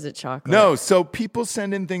drugs or is it chocolate? No, so people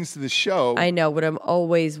send in things to the show. I know, but I'm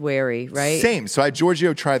always wary, right? Same. So I had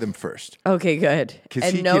Giorgio try them first. Okay, good.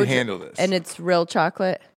 Because he can handle this. And it's real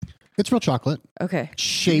chocolate? It's real chocolate. Okay.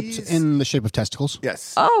 Shaped in the shape of testicles.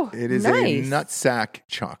 Yes. Oh, it is nice. a nutsack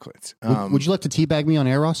chocolate. Would you like to teabag me on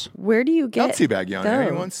air, Ross? Where do you get I'll teabag you on those? air.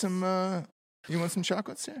 You want some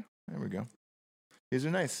chocolates here? There we go. These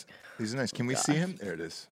are nice. Can we see him? There it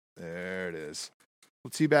is.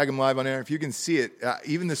 We'll teabag him live on air. If you can see it,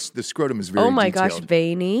 even the scrotum is very detailed. Oh my gosh,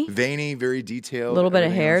 veiny. Veiny, very detailed. A little bit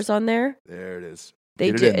of hairs on there. There it is.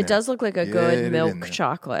 It does look like a good milk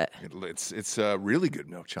chocolate. It's a really good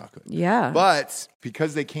milk chocolate. Yeah. But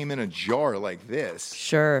because they came in a jar like this.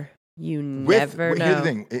 Sure. You never know. Here's the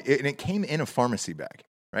thing. It came in a pharmacy bag,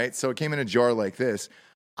 right? So it came in a jar like this.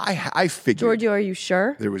 I figured. Giorgio, are you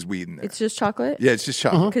sure? There was weed in there. It's just chocolate? Yeah, it's just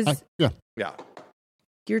chocolate. Because yeah.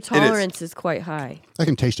 Your tolerance is quite high. I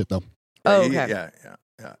can taste it, though. Oh, okay.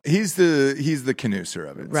 Yeah. He's the canuser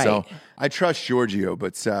of it. Right. So I trust Giorgio,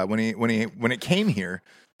 but when it came here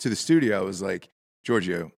to the studio, I was like,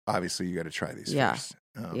 Giorgio, obviously you got to try these first.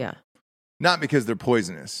 Not because they're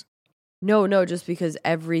poisonous. No, just because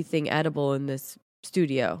everything edible in this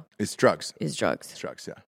studio is drugs. It's drugs,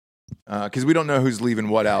 yeah. Because we don't know who's leaving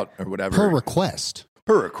what out or whatever. Per request,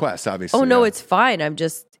 obviously. Oh no, it's fine.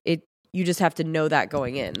 You just have to know that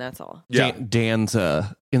going in. That's all. Yeah. Dan's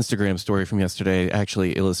Instagram story from yesterday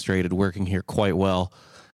actually illustrated working here quite well.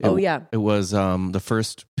 It was the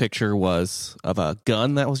first picture was of a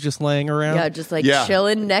gun that was just laying around. Yeah, just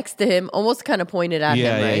chilling next to him, almost kind of pointed at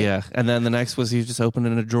him, right? Yeah. And then the next was he was just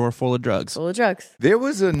opening a drawer full of drugs. There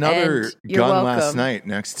was another gun last night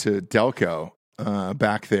next to Delco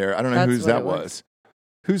back there. I don't know whose that was.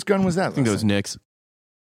 Whose gun was that? I think it was Nick's.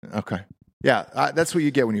 Okay. Yeah, that's what you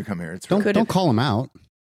get when you come here. Don't call him out.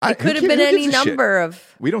 It could have been any number of.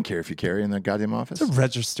 We don't care if you carry in that goddamn office. It's a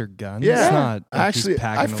registered gun. Yeah, it's not. Actually,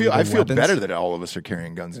 I feel better that all of us are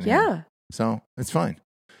carrying guns in here. Yeah, so it's fine.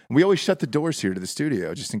 We always shut the doors here to the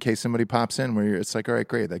studio just in case somebody pops in. Where it's like, all right,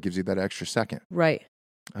 great, that gives you that extra second. Right.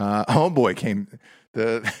 Homeboy came.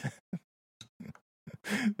 The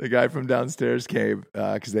guy from downstairs came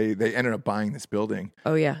because they ended up buying this building.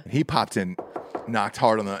 Oh yeah. He popped in. Knocked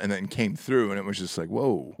hard on and then came through, and it was just like,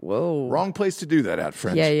 whoa, wrong place to do that at,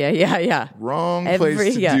 friend. Yeah. Wrong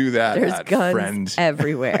place to do that. There's at, guns friend.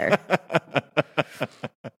 Everywhere.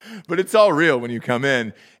 But it's all real when you come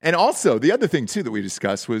in. And also, the other thing too that we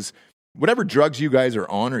discussed was whatever drugs you guys are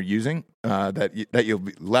on or using that you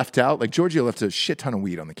left out. Like Giorgio left a shit ton of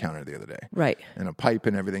weed on the counter the other day, right? And a pipe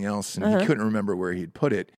and everything else, and he couldn't remember where he'd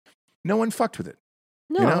put it. No one fucked with it.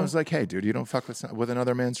 No, I was like, hey, dude, you don't fuck with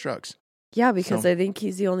another man's drugs. Yeah, because I think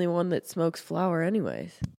he's the only one that smokes flower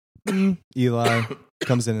anyways. Eli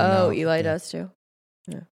comes in and out. Oh, Eli does too.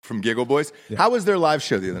 Yeah. From Giggle Boys. Yeah. How was their live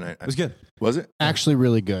show the other night? It was good. Was it? Actually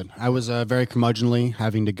really good. I was very curmudgeonly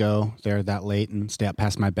having to go there that late and stay up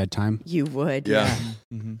past my bedtime. You would. Yeah.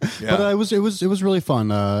 Mm-hmm. Yeah. But it was really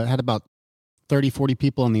fun. Had about 30, 40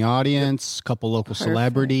 people in the audience, a couple local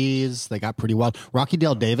celebrities. They got pretty wild. Rocky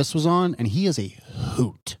Dale Davis was on, and he is a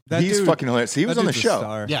hoot. He's fucking hilarious. He was on the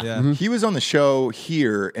show. Yeah. Mm-hmm. He was on the show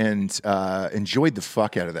here and enjoyed the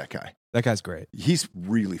fuck out of that guy. That guy's great. He's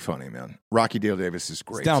really funny, man. Rocky Dale Davis is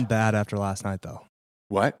great. He's down bad after last night, though.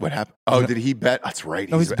 What happened? Oh, did he bet? That's right.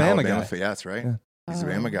 He's a Bama guy. Yeah, that's right. Yeah. He's a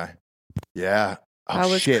Bama guy. Yeah. How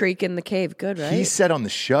was Creek in the Cave? Good, right? He said on the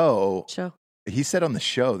show. He said on the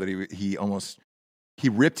show that he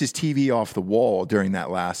ripped his TV off the wall during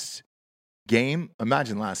that last game.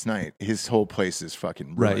 Imagine last night. His whole place is fucking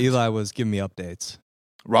ruined. Right. Eli was giving me updates.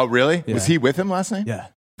 Oh, really? Yeah. Was he with him last night? Yeah.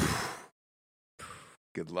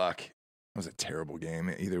 Good luck. That was a terrible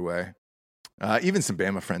game either way. Even some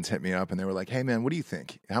Bama friends hit me up and they were like, hey, man, what do you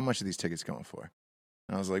think? How much are these tickets going for?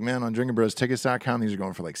 And I was like, man, on drinkingbrostickets.com, these are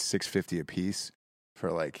going for like $6.50 a piece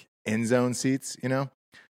for like end zone seats, you know?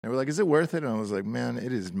 They were like, is it worth it? And I was like, man,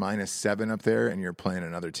 it is -7 up there, and you're playing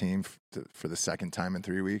another team for the second time in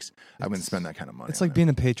 3 weeks. I wouldn't spend that kind of money. It's like being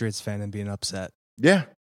a Patriots fan and being upset. Yeah.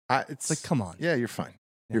 It's like, come on. Yeah, you're fine.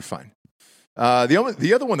 Yeah. You're fine.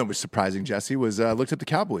 The other one that was surprising, Jesse, was looked up the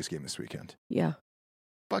Cowboys game this weekend. Yeah.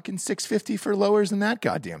 Fucking $650 for lowers in that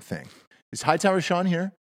goddamn thing. Is Hightower Sean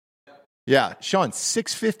here? Yeah, Sean,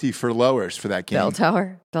 $650 for lowers for that game. Bell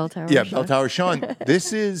Tower. Yeah, Bell Tower Sean.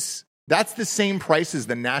 That's the same price as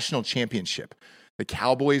the national championship. The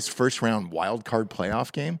Cowboys' first round wild card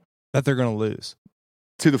playoff game. That they're going to lose.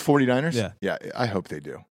 To the 49ers? Yeah. Yeah, I hope they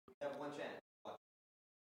do.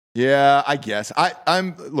 Yeah, I guess.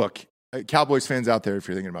 Look, Cowboys fans out there, if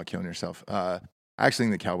you're thinking about killing yourself, I actually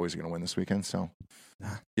think the Cowboys are going to win this weekend, so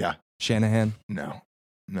yeah. Shanahan. No.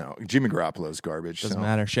 Jimmy Garoppolo's garbage. Doesn't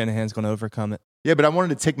matter. Shanahan's going to overcome it. Yeah, but I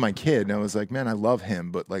wanted to take my kid, and I was like, man, I love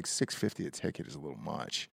him, but like $650 a ticket is a little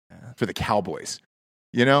much for the Cowboys,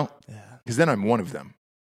 you know? Yeah. Because then I'm one of them.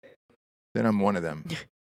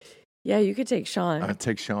 Yeah, you could take Sean. I'll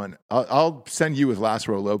take Sean. I'll send you with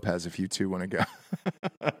Lázaro Lopez if you two want to go.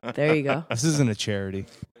 There you go. This isn't a charity.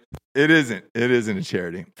 It isn't a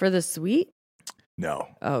charity. For the suite? No.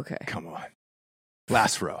 Oh, okay. Come on.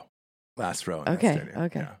 Last row. Okay.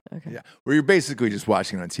 Okay. Yeah. Where you're basically just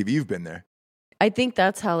watching it on TV. You've been there. I think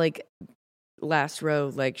that's how like last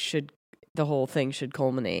row the whole thing should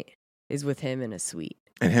culminate is with him in a suite.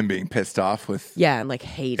 And him being pissed off with... Yeah, and like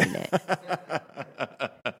hating it.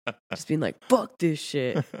 Just being like, fuck this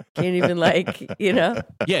shit. Can't even Yeah,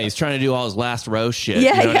 he's trying to do all his last row shit.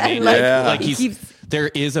 Yeah, you know what I mean? Like he there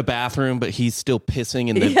is a bathroom, but he's still pissing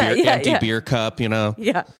in the empty beer cup, you know?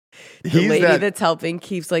 Yeah. The lady that's helping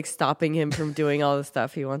keeps like stopping him from doing all the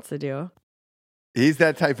stuff he wants to do. He's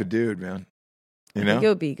that type of dude, man. You know? I think it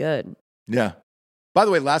would be good. Yeah. By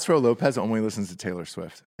the way, Lázaro Lopez only listens to Taylor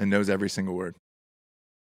Swift and knows every single word.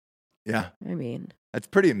 Yeah. I mean, that's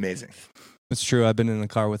pretty amazing. It's true. I've been in the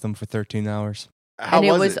car with him for 13 hours. How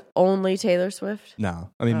was it? Only Taylor Swift? No.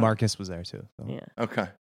 I mean, Marcus was there too. So. Yeah. Okay.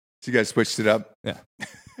 So you guys switched it up? Yeah.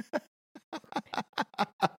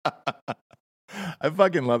 I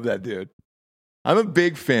fucking love that dude. I'm a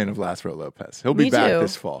big fan of Lázaro Lopez. He'll be back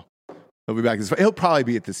this fall. He'll probably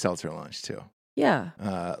be at the Seltzer Lounge too. Yeah.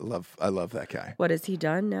 I love that guy. What has he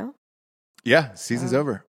done now? Yeah. Season's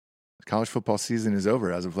over. College football season is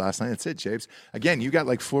over as of last night. That's it, Japes. Again, you got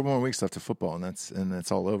like 4 more weeks left of football, and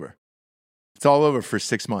that's all over. It's all over for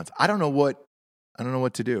 6 months. I don't know what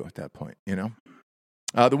to do at that point. You know,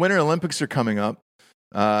 the Winter Olympics are coming up.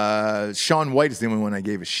 Shaun White is the only one I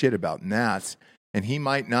gave a shit about in that, and he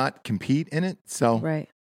might not compete in it. So, right.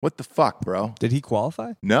 What the fuck, bro? Did he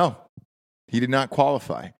qualify? No, he did not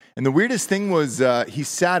qualify. And the weirdest thing was he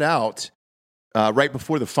sat out. Right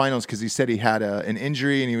before the finals, because he said he had an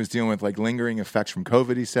injury and he was dealing with like lingering effects from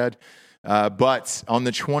COVID, he said. But on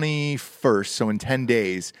the 21st, so in 10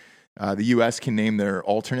 days, the U.S. can name their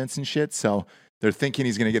alternates and shit. So they're thinking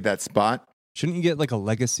he's going to get that spot. Shouldn't you get like a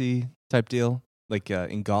legacy type deal? Like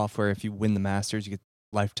in golf, where if you win the Masters, you get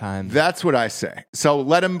lifetime. That's what I say. So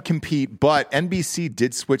let him compete. But NBC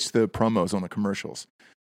did switch the promos on the commercials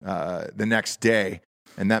the next day.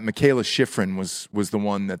 And that Michaela Schifrin was the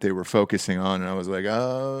one that they were focusing on. And I was like,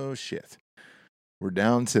 oh, shit. We're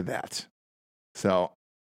down to that. So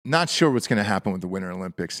not sure what's going to happen with the Winter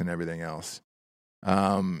Olympics and everything else.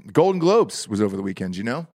 Golden Globes was over the weekend, you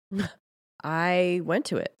know? I went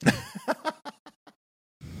to it.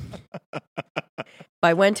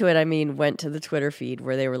 By went to it, I mean went to the Twitter feed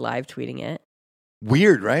where they were live tweeting it.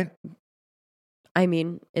 Weird, right? I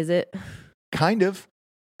mean, is it? Kind of.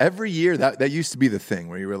 Every year, that used to be the thing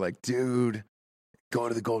where you were like, dude, go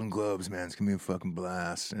to the Golden Globes, man. It's going to be a fucking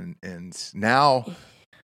blast. And now,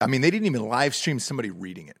 I mean, they didn't even live stream somebody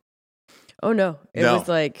reading it. Oh, no. It was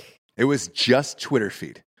like... It was just Twitter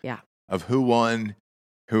feed. Yeah. Of who won,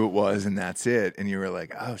 who it was, and that's it. And you were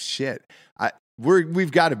like, oh, shit.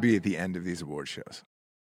 We've got to be at the end of these award shows.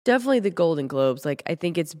 Definitely the Golden Globes. Like, I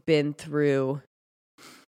think it's been through...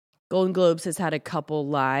 Golden Globes has had a couple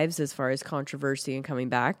lives as far as controversy and coming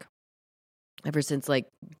back ever since like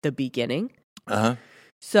the beginning. Uh-huh.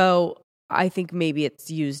 So I think maybe it's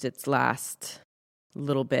used its last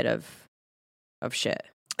little bit of shit.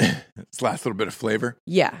 Its last little bit of flavor.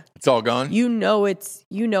 Yeah. It's all gone. You know it's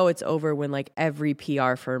over when like every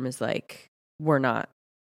PR firm is like, we're not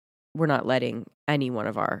letting any one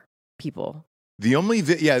of our people. The only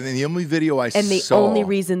video I saw. And the only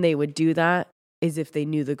reason they would do that is if they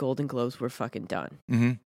knew the Golden Globes were fucking done.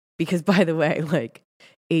 Mm-hmm. Because, by the way, like,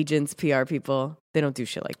 agents, PR people, they don't do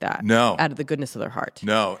shit like that. No. Out of the goodness of their heart.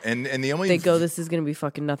 No. And the only... They go, this is going to be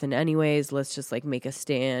fucking nothing anyways. Let's just, like, make a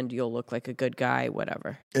stand. You'll look like a good guy,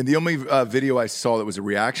 whatever. And the only video I saw that was a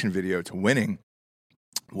reaction video to winning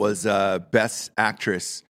was Best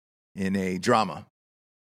Actress in a Drama.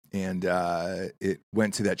 And it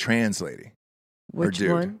went to that trans lady. Which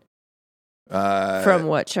one? From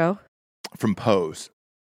what show? From Pose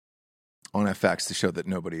on FX, the show that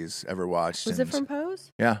nobody's ever watched. Was it from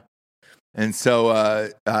Pose? Yeah. And so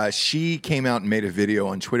she came out and made a video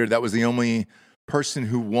on Twitter. That was the only person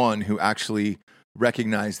who won who actually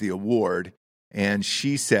recognized the award. And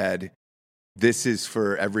she said, this is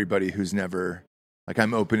for everybody who's never, like,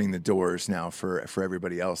 I'm opening the doors now for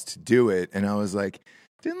everybody else to do it. And I was like,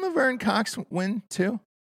 didn't Laverne Cox win too?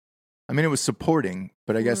 I mean, it was supporting,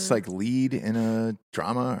 but I guess like lead in a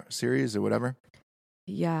drama series or whatever.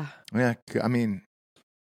 Yeah. Yeah. I mean,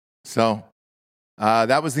 so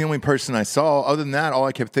that was the only person I saw. Other than that, all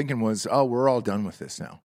I kept thinking was, oh, we're all done with this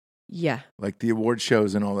now. Yeah. Like the award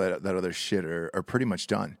shows and all that other shit are pretty much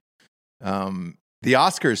done. The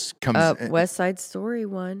Oscars comes. West Side Story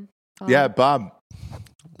won. Yeah, Bob.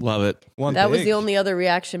 Love it. That was the only other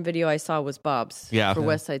reaction video I saw was Bob's. Yeah. For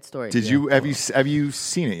West Side Story. Did you have you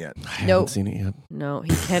seen it yet? I haven't seen it yet. No,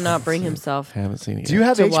 he cannot bring himself. Haven't seen it yet. Do you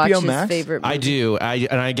have to watch HBO his Max? favorite movie. I do.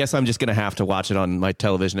 I guess I'm just gonna have to watch it on my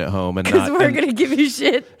television at home and Because not. we're gonna give you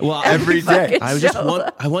shit. Well, every day.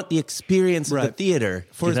 I want the experience of the theater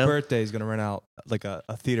For his birthday, he's going to rent out like a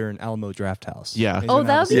theater in Alamo Draft House. Yeah. He's Oh,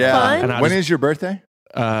 gonna have that'd be fun. And When is your birthday?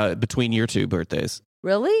 between your two birthdays?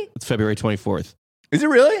 Really? It's February 24th. Is it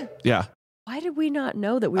really? Yeah. Why did we not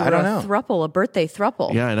know that we I were don't a know. thruple, a birthday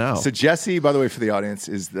thruple? Yeah, I know. So Jesse, by the way, for the audience,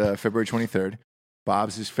 is the February 23rd.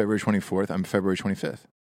 Bob's is February 24th. I'm February 25th.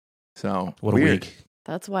 So what weird. a week.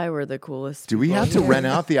 That's why we're the coolest. Do we people have to here. rent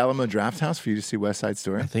out the Alamo Draft House for you to see West Side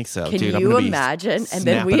Story? I think so. Can Dude, I'm you gonna be imagine? And snapping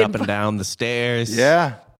then we up and down the stairs.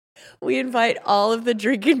 Yeah. We invite all of the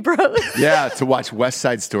drinking bros. Yeah, to watch West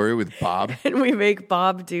Side Story with Bob. And we make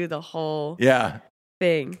Bob do the whole Yeah.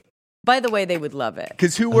 thing. By the way, they would love it.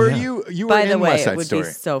 Because who were yeah. you? You were By in the way, West it Side would Story. be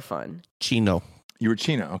so fun. Chino. You were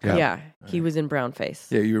Chino. Okay. Yeah, he was in brown face.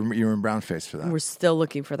 Yeah, you were in brownface for that. We're still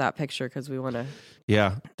looking for that picture because we want to.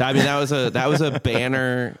 Yeah. I mean, that was a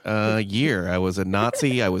banner year. I was a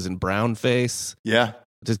Nazi. I was in brownface. Yeah.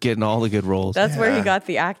 Just getting all the good roles. That's where he Yeah. got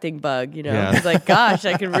the acting bug. You know, Yeah. he's like, "Gosh,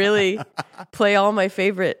 I can really play all my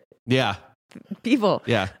favorite Yeah. people."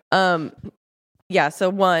 Yeah. Yeah. So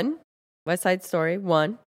West Side Story.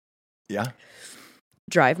 Yeah.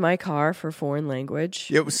 Drive My Car for Foreign Language.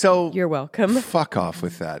 Yeah. So You're welcome. fuck off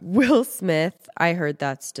with that. Will Smith. I heard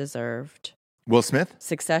that's deserved. Will Smith?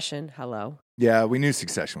 Succession. Hello. Yeah, we knew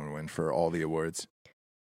Succession would win for all the awards.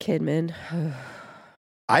 Kidman.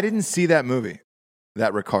 I didn't see that movie.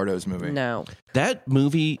 That Ricardo's movie. No. That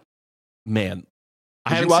movie, man.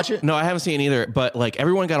 Did you watch it? No, I haven't seen it either. But like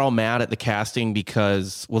everyone got all mad at the casting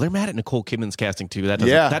because, well, they're mad at Nicole Kidman's casting too.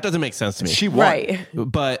 That doesn't make sense to me. She won. Right.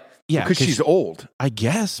 But yeah, Because she's old. I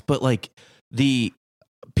guess. But like the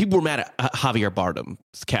people were mad at Javier Bardem's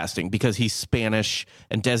casting because he's Spanish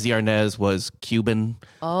and Desi Arnaz was Cuban.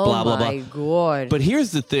 Oh blah, blah, my God. But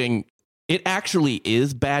here's the thing: it actually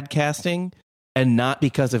is bad casting. And not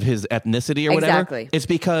because of his ethnicity or whatever. Exactly. It's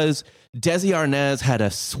because Desi Arnaz had a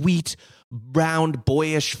sweet, round,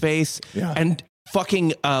 boyish face. Yeah. And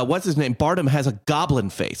fucking, what's his name? Bardem has a goblin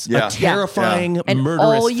face. Yeah. A terrifying, and murderous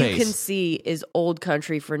all you face. can see is Old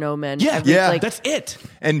Country for No Men. Yeah, Every- yeah. like, That's it.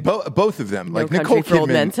 And both of them. No Like Country Nicole for Old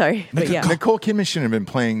Kidman. Men, sorry. But yeah. Nicole Kidman shouldn't have been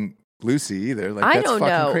playing Lucy either. Like, I that's don't fucking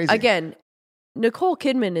know. crazy. Again, Nicole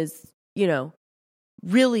Kidman is,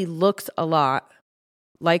 really looks a lot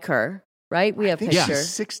like her, right? We have I think picture. she's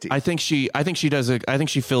 60. I think she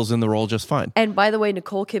fills in the role just fine. And by the way,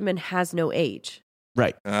 Nicole Kidman has no age.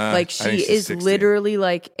 Right. Like I she think she's is 60. literally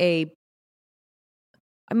like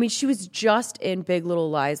she was just in Big Little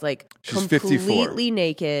Lies, like She's completely 54.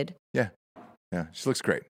 naked. Yeah, she looks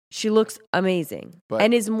great. She looks amazing But-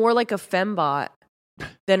 and is more like a fembot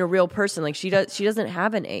than a real person. Like she doesn't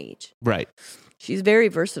have an age. Right. She's very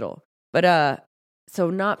versatile. But so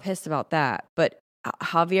not pissed about that. But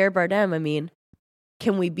Javier Bardem, I mean,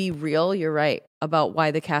 can we be real? You're right about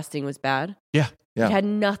why the casting was bad. Yeah. Yeah. It had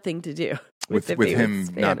nothing to do with him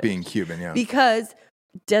not Spanish. being Cuban. Yeah. Because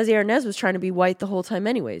Desi Arnaz was trying to be white the whole time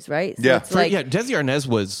anyways, right? So Yeah. it's like, Desi Arnaz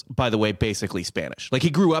was, by the way, basically Spanish. Like he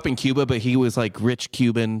grew up in Cuba, but he was like rich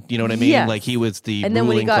Cuban. You know what I mean? Yes. Like he was the and then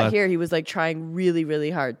when he ruling got class. here, he was like trying really,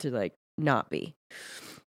 really hard to like not be.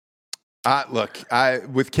 Look,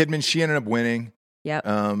 with Kidman, she ended up winning. Yep.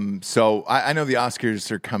 So I know the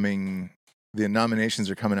Oscars are coming. The nominations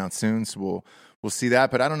are coming out soon, so we'll see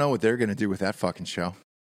that. But I don't know what they're going to do with that fucking show.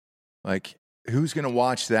 Like, who's going to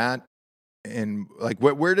watch that? And like,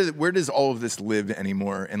 where does all of this live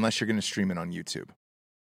anymore? Unless you're going to stream it on YouTube.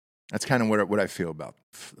 That's kind of what I feel about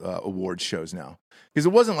award shows now. Because it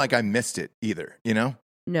wasn't like I missed it either. You know,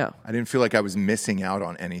 No. I didn't feel like I was missing out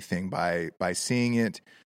on anything by seeing it.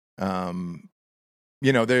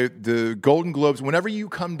 the Golden Globes, whenever you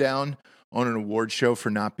come down on an award show for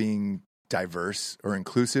not being diverse or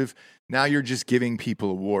inclusive, now you're just giving people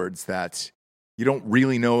awards that you don't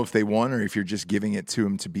really know if they won or if you're just giving it to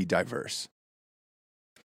them to be diverse.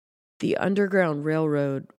 The Underground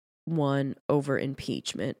Railroad won over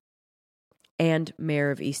impeachment and Mayor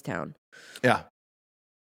of Easttown. Yeah.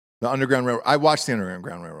 The Underground Railroad. I watched the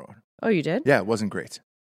Underground Railroad. Oh, you did? Yeah, it wasn't great.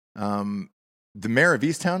 The Mayor of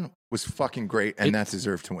Easttown was fucking great, and that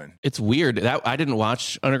deserved to win. It's weird. That I didn't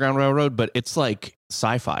watch Underground Railroad, but it's like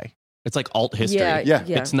sci-fi. It's like alt history. Yeah.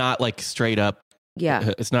 It's not like straight up.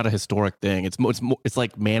 Yeah. It's not a historic thing. It's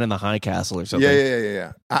like Man in the High Castle or something.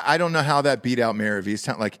 Yeah. I don't know how that beat out Mayor of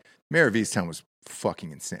Easttown. Like, Mayor of Easttown was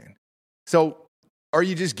fucking insane. So, are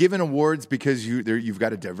you just giving awards because you've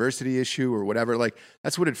got a diversity issue or whatever? Like,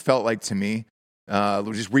 that's what it felt like to me.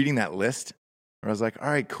 Just reading that list, where I was like, all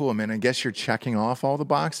right, cool, man. I guess you're checking off all the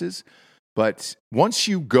boxes. But once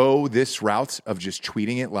you go this route of just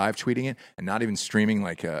tweeting it, live tweeting it, and not even streaming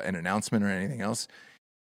like an announcement or anything else,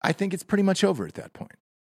 I think it's pretty much over at that point.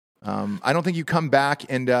 I don't think you come back.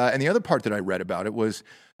 And the other part that I read about it was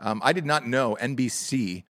I did not know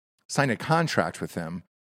NBC signed a contract with them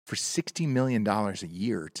for $60 million a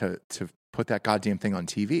year to put that goddamn thing on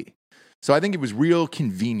TV. So I think it was real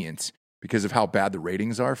convenient because of how bad the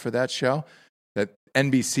ratings are for that show, that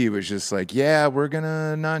NBC was just like, yeah, we're going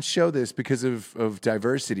to not show this because of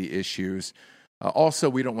diversity issues. Also,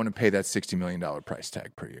 we don't want to pay that $60 million price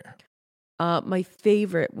tag per year. My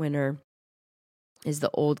favorite winner is the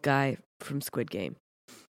old guy from Squid Game.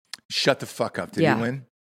 Shut the fuck up. Did he win?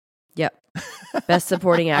 Yep. Best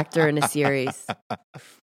supporting actor in a series.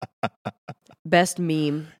 Best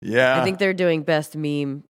meme. Yeah. I think they're doing best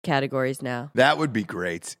meme categories now. That would be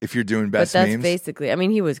great if you're doing best memes. But that's memes. basically, I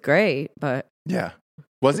mean, he was great, but... Yeah.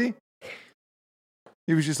 Was he?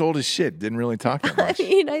 He was just old as shit. Didn't really talk that much. I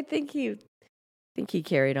mean, I think he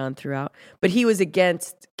carried on throughout. But he was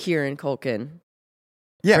against Kieran Culkin.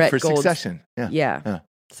 Yeah, Brett for Gold's, Succession. Yeah.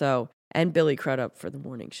 So, and Billy Crudup for the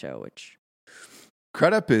morning show, which...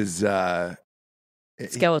 Crudup is...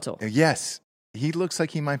 skeletal. Yes. He looks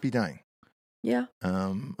like he might be dying. Yeah.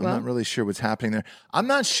 I'm not really sure what's happening there. I'm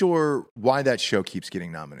not sure why that show keeps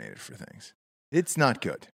getting nominated for things. It's not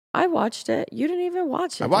good. I watched it. You didn't even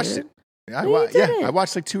watch it. I watched it. I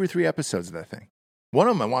watched like 2 or 3 episodes of that thing. One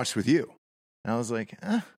of them I watched with you. And I was like,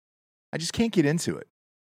 I just can't get into it.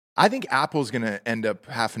 I think Apple's going to end up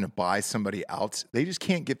having to buy somebody else. They just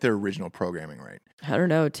can't get their original programming right. I don't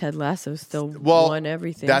know. Ted Lasso still won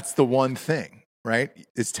everything. That's the one thing, right?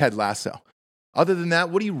 It's Ted Lasso. Other than that,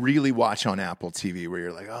 what do you really watch on Apple TV where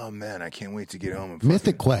you're like, oh man, I can't wait to get home? And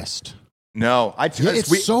Mythic Quest. No,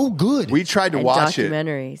 it's so good. We tried to watch it.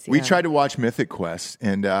 Documentaries. Yeah. We tried to watch Mythic Quest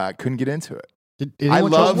and couldn't get into it.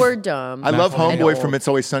 We're dumb. I love Homeboy from It's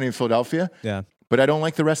Always Sunny in Philadelphia. Yeah, but I don't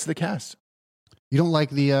like the rest of the cast. You don't like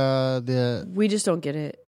the? We just don't get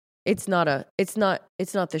it. It's not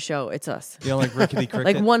the show. It's us. You don't like Rickety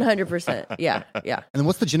Cricket? Like 100%. Yeah. And then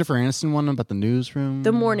what's the Jennifer Aniston one about the newsroom?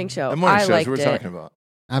 The morning show. The morning show is what liked we're talking about.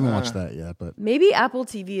 I haven't watched that yet, but maybe Apple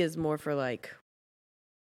TV is more for like.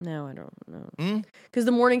 No, I don't know. Because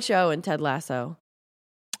the morning show and Ted Lasso.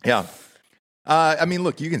 Yeah. I mean,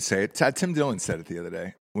 look, you can say it. Tim Dillon said it the other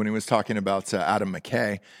day when he was talking about Adam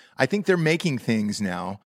McKay. I think they're making things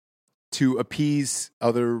now to appease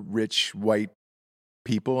other rich white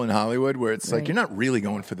people in Hollywood, where it's like you're not really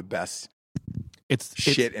going for the best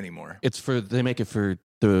shit anymore. They make it for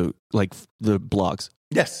the blogs.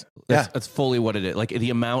 Yes. That's fully what it is. Like the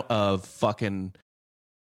amount of fucking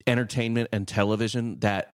entertainment and television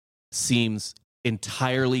that seems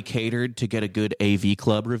entirely catered to get a good AV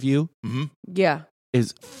Club review. Mm-hmm. Yeah.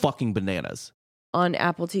 Is fucking bananas. On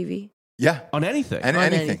Apple TV? Yeah. On anything. And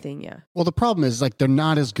anything, yeah. Well, the problem is like they're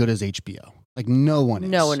not as good as HBO. Like no one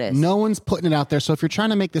is. No one's putting it out there. So if you're trying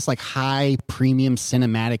to make this like high premium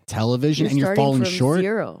cinematic television and you're falling short,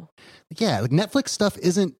 zero. Yeah, like Netflix stuff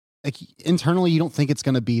isn't like internally you don't think it's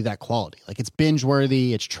going to be that quality. Like it's binge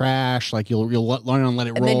worthy, it's trash. Like you'll learn and let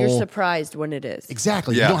it roll. And then you're surprised when it is.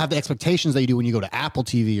 Exactly. Yeah. You don't have the expectations that you do when you go to Apple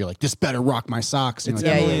TV. You're like, this better rock my socks. It's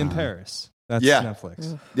Emily in Paris. That's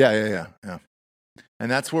Netflix. Yeah.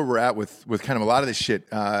 And that's where we're at with kind of a lot of this shit.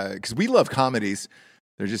 Because we love comedies.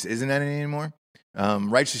 There just isn't any anymore.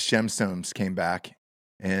 Righteous Gemstones came back.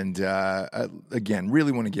 And again,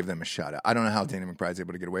 really want to give them a shot. I don't know how Danny McBride's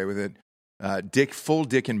able to get away with it. Full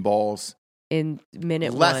dick and balls. In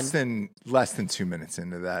minute less than 2 minutes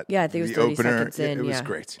into that. Yeah, I think it was 30 seconds in. It was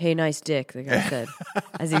great. Hey, nice dick, the guy said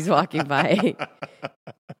as he's walking by.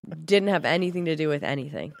 Didn't have anything to do with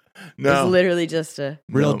anything. No. It's literally just a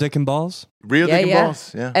Real dick and balls? Real dick and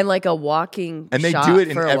balls, yeah. And like a walking and they shot do it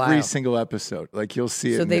in for a every while. single episode. Like you'll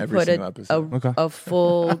see it So in they every put single episode. a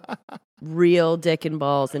full real dick and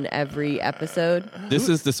balls in every episode. This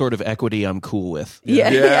is the sort of equity I'm cool with. Yeah.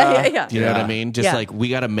 Do you know what I mean? Just Yeah. like we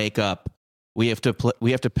got to make up. We have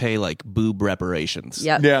to pay like boob reparations.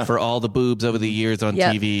 Yep. Yeah. For all the boobs over the years on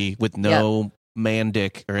Yep. TV with no man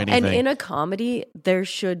dick or anything. And in a comedy, there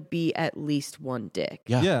should be at least one dick.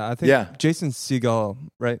 yeah. I think Jason Segel,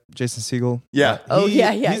 right? Jason Segel. Yeah. He's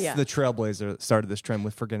yeah. the trailblazer that started this trend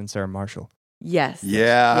with Forgetting Sarah Marshall. Yes.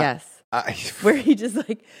 Yeah. Yes. Where he just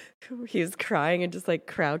like, he was crying and just like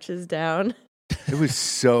crouches down. It was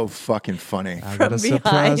so fucking funny. I got a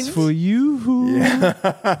surprise behind. for you.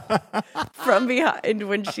 Yeah. From behind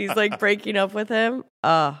when she's like breaking up with him.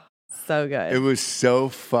 Oh, so good. It was so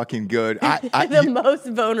fucking good. The most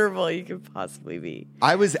vulnerable you could possibly be.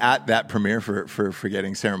 I was at that premiere for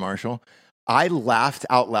Forgetting Sarah Marshall. I laughed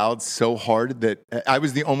out loud so hard that I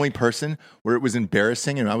was the only person where it was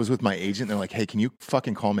embarrassing, and I was with my agent. They're like, "Hey, can you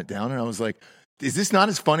fucking calm it down?" And I was like, "Is this not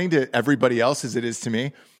as funny to everybody else as it is to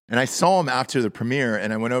me?" And I saw him after the premiere,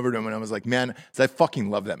 and I went over to him, and I was like, "Man, I fucking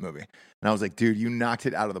love that movie." And I was like, "Dude, you knocked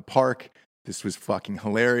it out of the park. This was fucking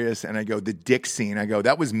hilarious." And I go, "The dick scene," I go,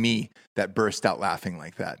 "That was me that burst out laughing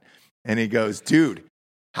like that." And he goes, "Dude,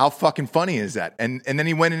 how fucking funny is that?" And then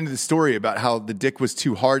he went into the story about how the dick was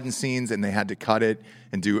too hard in scenes and they had to cut it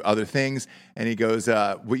and do other things. And he goes,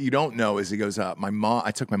 "What you don't know is," he goes,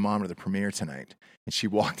 I took my mom to the premiere tonight, and she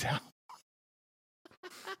walked out.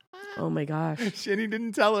 Oh my gosh. And he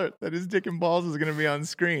didn't tell her that his dick and balls was going to be on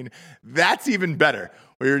screen. That's even better.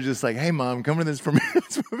 Where you're just like, "Hey, Mom, come to this premiere.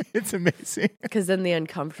 This movie. It's amazing." Because then the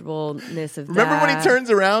uncomfortableness of Remember that. when he turns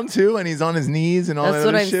around too and he's on his knees and all That's that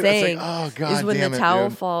what other I'm shit? saying. It's like, oh, God is when damn the it, towel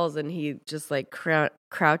dude. falls and he just like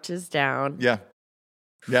crouches down. Yeah.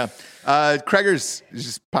 Yeah. Kreger's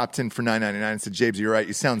just popped in for $9.99 and said, "Jabes, you're right.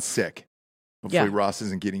 You sound sick. Hopefully Ross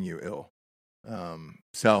isn't getting you ill."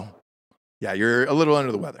 So, yeah, you're a little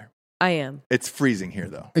under the weather. I am. It's freezing here,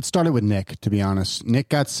 though. It started with Nick, to be honest. Nick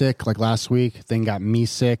got sick like last week, then got me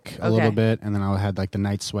sick a little bit, and then I had like the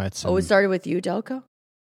night sweats. Oh, it started with you, Delco?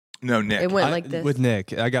 No, Nick. It went like this. With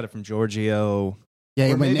Nick. I got it from Giorgio. Yeah,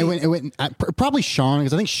 it went probably Sean,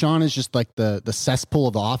 because I think Sean is just like the cesspool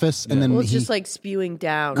of the office. And then Well, it's just like spewing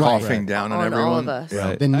down. Coughing down on everyone. all of us.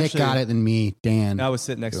 Right. Then Nick Actually, got it, then me, Dan. I was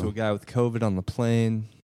sitting next to a guy with COVID on the plane.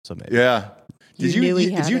 So maybe. Yeah. Did You knew he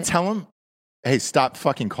did had you it? tell him, "Hey, stop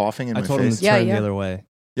fucking coughing in I my told him face"? to Yeah, turn yeah. the other way.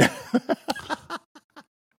 Yeah.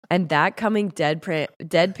 And that coming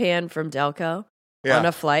deadpan from Delco on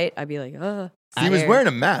a flight, I'd be like, oh. He was wearing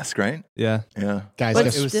a mask, right? Yeah. Yeah. Guys, But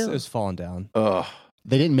guess- It Still. was falling down. Ugh.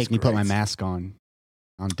 they didn't make me put my great. mask on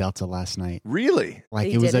Delta last night. Really? Like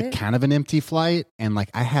They it was did a it? kind of an empty flight, and like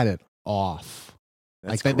I had it off.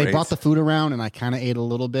 That's Like they great. brought the food around, and I kind of ate a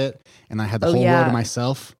little bit, and I had the Oh, whole row yeah. to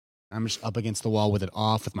myself. I'm just up against the wall with it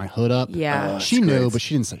off, with my hood up. Yeah. That's She knew, great. but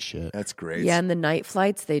she didn't say shit. That's great. Yeah, and the night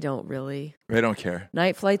flights, they don't really. They don't care.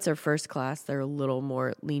 Night flights are first class. They're a little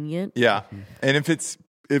more lenient. Yeah. And if it's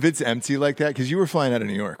empty like that, because you were flying out of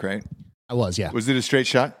New York, right? I was, yeah, Was it a straight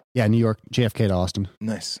shot? yeah. New York, JFK to Austin,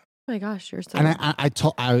 Nice. Oh my gosh, you're so. and I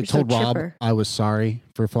told so Rob chipper. I was sorry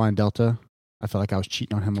for flying Delta. I felt like I was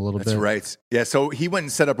cheating on him a little That's bit. right. Yeah. So he went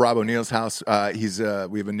and set up Rob O'Neill's house. We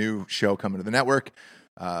have a new show coming to the network.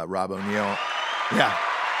 Rob O'Neill. Yeah.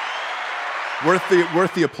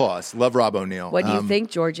 Worth the applause. Love Rob O'Neill. What do you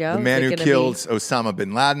think, Giorgio? The Is man it who gonna killed be- Osama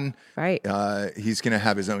bin Laden. Right. He's going to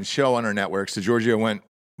have his own show on our network. So Giorgio went.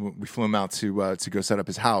 We flew him out to go set up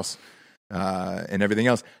his house and everything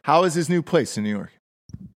else. How is his new place in New York?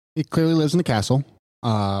 He clearly lives in the castle.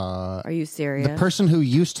 Are you serious? The person who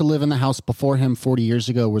used to live in the house before him 40 years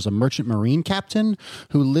ago was a merchant marine captain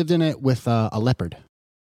who lived in it with a leopard.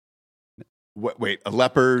 Wait, a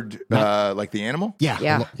leopard, like the animal? Yeah.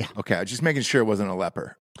 Yeah. Yeah. Okay, I was just making sure it wasn't a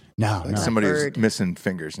leper. No, Like no. somebody who's Leopard. missing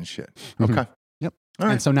fingers and shit. Mhm. Okay. Yep. All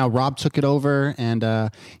right. And so now Rob took it over,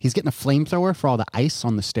 and he's getting a flamethrower for all the ice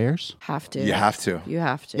on the stairs. have to. You have to. You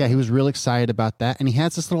have to. Yeah, he was real excited about that. And he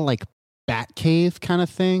has this little like bat cave kind of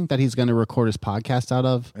thing that he's going to record his podcast out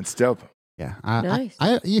of. It's dope. Yeah. Nice.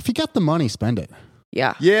 If you got the money, spend it.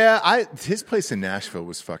 Yeah. Yeah, his place in Nashville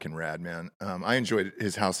was fucking rad, man. I enjoyed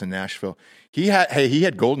his house in Nashville. He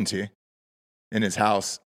had Golden Tea in his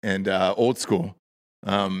house and old school.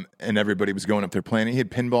 And everybody was going up there playing. He had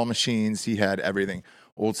pinball machines. He had everything.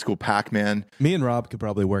 Old school Pac-Man. Me and Rob could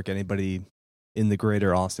probably work anybody in the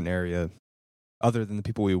greater Austin area other than the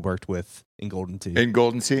people we worked with in Golden Tea. In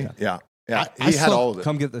Golden Tea? Yeah. I He had saw- all of it.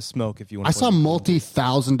 Come get the smoke if you want I to. saw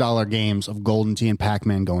multi-$1,000 games of Golden Tea and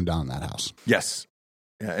Pac-Man going down in that house. Yes.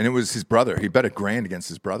 Yeah, and it was his brother. He bet $1,000 against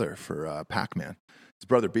his brother for Pac-Man. His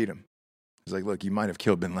brother beat him. He's like, look, you might have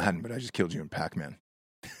killed Bin Laden, but I just killed you in Pac-Man.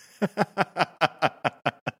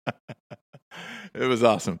 It was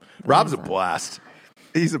awesome. Rob's a blast.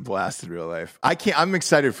 He's a blast in real life. I'm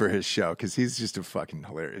excited for his show because he's just a fucking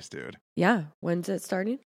hilarious dude. Yeah. When's it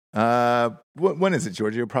starting? When is it,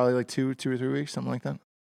 Giorgio? Probably like 2 or 3 weeks, something like that.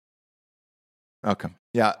 Okay.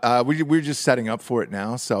 Yeah. We're just setting up for it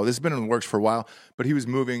now. So this has been in the works for a while, but he was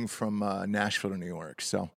moving from Nashville to New York.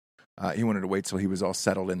 So he wanted to wait till he was all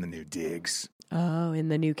settled in the new digs. Oh, in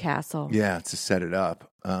the new castle. Yeah, to set it up,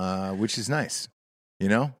 which is nice. You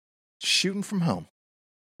know, shooting from home.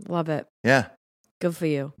 Love it. Yeah. Good for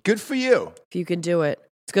you. Good for you. If you can do it.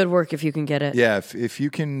 It's good work if you can get it. Yeah, if you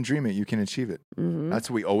can dream it, you can achieve it. Mm-hmm. That's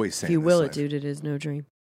what we always say. If you will it, dude, it is no dream.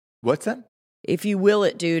 What's that? If you will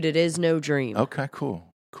it, dude, it is no dream. Okay,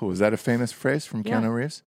 cool. Is that a famous phrase from Keanu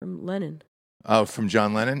Reeves? From Lennon. Oh, from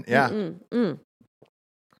John Lennon? Yeah.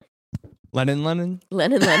 Lennon? Lennon.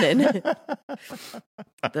 The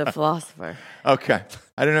philosopher. Okay.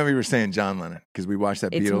 I don't know if you were saying John Lennon because we watched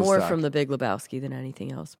that Beatles It's more doc. from The Big Lebowski than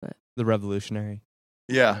anything else, but The revolutionary.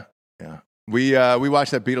 Yeah. We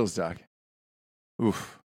watched that Beatles doc.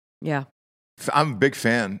 Oof. yeah. I'm a big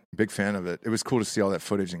fan of it. It was cool to see all that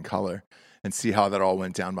footage in color and see how that all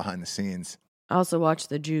went down behind the scenes. I also watched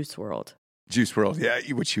the Juice WRLD. Juice WRLD, yeah,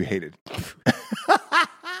 which you hated.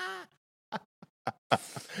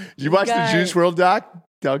 You watch the Juice WRLD doc,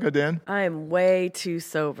 Delco Dan? I am way too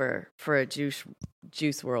sober for a Juice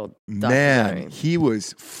WRLD documentary. Man, he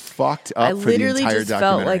was fucked up for the entire documentary. I literally just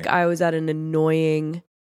felt like I was at an annoying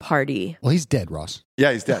party. Well, he's dead, Ross.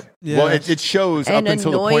 Yeah, he's dead. Yeah. Well, it shows An up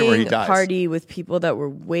until the point where he dies. party with people that were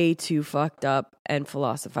way too fucked up and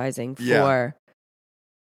philosophizing for He's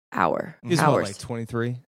hours. what, like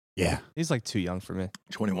 23? Yeah. He's like too young for me.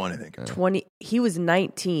 21, I think. 20. He was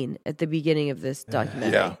 19 at the beginning of this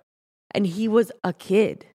documentary. Yeah. And he was a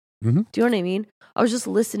kid. Mm-hmm. Do you know what I mean? I was just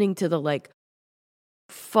listening to the like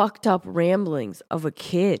fucked up ramblings of a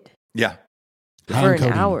kid Yeah. for an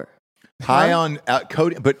hour. High on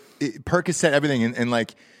codeine, but Percocet, everything. And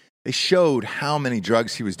like, they showed how many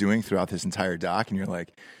drugs he was doing throughout this entire doc. And you're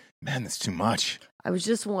like, man, that's too much. I was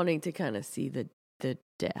just wanting to kind of see the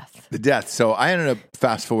death. The death. So I ended up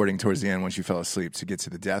fast forwarding towards the end once you fell asleep to get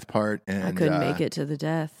to the death part. And I couldn't make it to the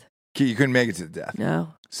death. You couldn't make it to the death.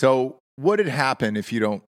 No. So what had happened, if you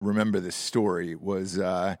don't remember this story, was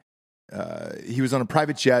he was on a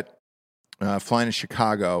private jet flying to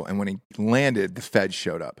Chicago. And when he landed, the feds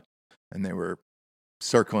showed up and they were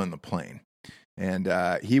circling the plane.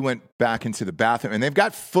 And he went back into the bathroom. And they've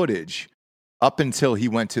got footage up until he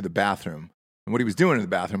went to the bathroom. And what he was doing in the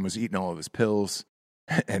bathroom was eating all of his pills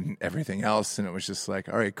and everything else. And it was just like,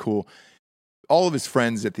 all right, cool. All of his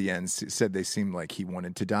friends at the end said they seemed like he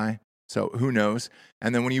wanted to die. So who knows?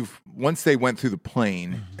 And then once they went through the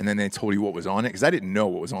plane and then they told you what was on it, because I didn't know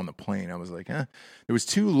what was on the plane. I was like, There was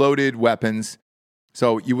 2 loaded weapons.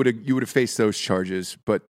 So you would have faced those charges.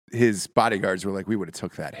 But his bodyguards were like, we would have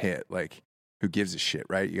took that hit. Like, who gives a shit,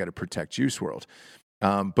 right? You got to protect Juice WRLD.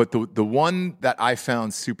 But the one that I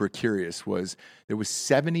found super curious was there was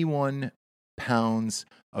 71 pounds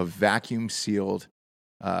of vacuum sealed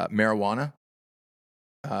marijuana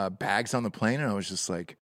bags on the plane, and I was just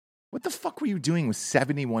like, what the fuck were you doing with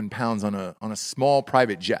 71 pounds on a small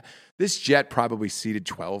private jet? This jet probably seated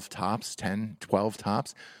 12 tops.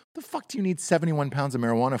 What the fuck do you need 71 pounds of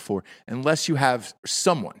marijuana for unless you have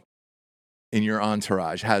someone in your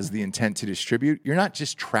entourage has the intent to distribute? You're not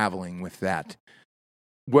just traveling with that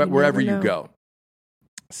wherever you go.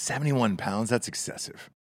 71 pounds, that's excessive.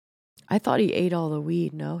 I thought he ate all the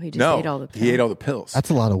weed. No, he just ate all the pills. He ate all the pills. That's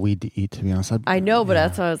a lot of weed to eat, to be honest. I know, but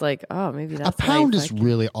that's why I was like, oh, maybe that's a pound is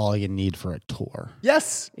really all you need for a tour.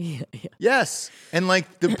 Yes. Yeah. Yes. And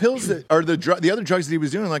like the pills that are the other drugs that he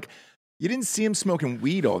was doing, like you didn't see him smoking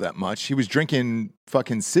weed all that much. He was drinking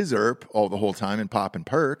fucking Scissorp all the whole time and popping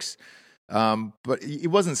perks. But he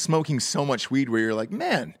wasn't smoking so much weed where you're like,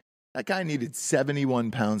 man, that guy needed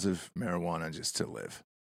 71 pounds of marijuana just to live.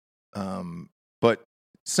 But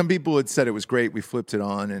some people had said it was great. We flipped it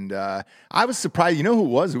on, and I was surprised. You know who it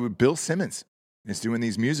was? It was Bill Simmons. He's doing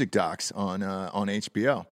these music docs on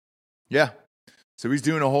HBO. Yeah. So he's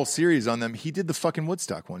doing a whole series on them. He did the fucking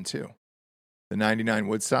Woodstock one, too. The 99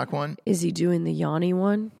 Woodstock one. Is he doing the Yanni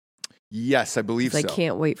one? Yes, I believe so. I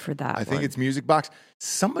can't wait for that I think it's Music Box.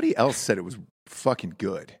 Somebody else said it was fucking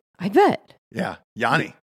good. I bet. Yeah.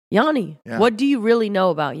 Yanni. Yanni. Yeah. What do you really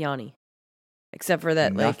know about Yanni? Except for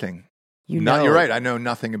that, nothing. You're right. I know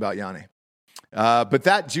nothing about Yanni. But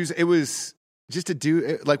that juice, it was just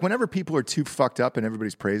like whenever people are too fucked up and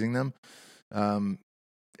everybody's praising them,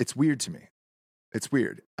 It's weird to me. It's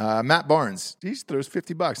weird. Matt Barnes, he throws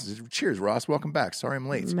 $50. Says, cheers, Ross. Welcome back. Sorry I'm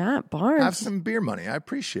late. Matt Barnes. Have some beer money. I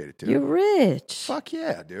appreciate it, dude. You're rich. Fuck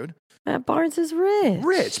yeah, dude. Matt Barnes is rich.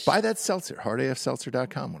 Rich. Buy that seltzer.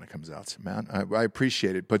 hardafseltzer.com when it comes out, man. I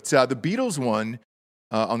appreciate it. But the Beatles one,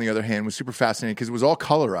 on the other hand, was super fascinating because it was all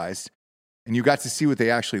colorized, and you got to see what they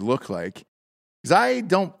actually look like. Because I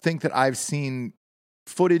don't think that I've seen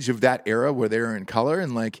footage of that era where they were in color,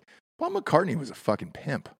 and like, Paul McCartney was a fucking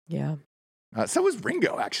pimp. Yeah. So was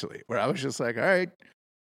Ringo, actually, where I was just like, all right,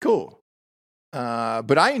 cool.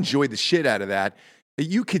 But I enjoyed the shit out of that.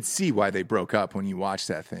 You could see why they broke up when you watched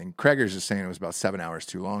that thing. Kreger's just saying it was about 7 hours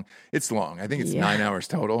too long. It's long. I think it's 9 hours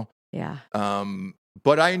total. Yeah.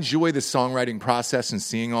 But I enjoy the songwriting process and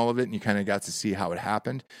seeing all of it, and you kind of got to see how it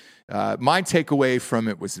happened. My takeaway from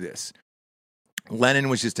it was this. Lennon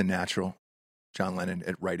was just a natural, John Lennon,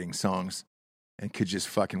 at writing songs and could just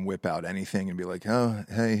fucking whip out anything and be like, oh,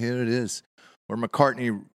 hey, here it is. Or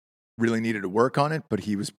McCartney really needed to work on it, but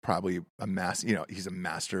he was probably he's a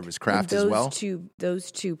master of his craft as well. Those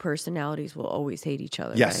two personalities will always hate each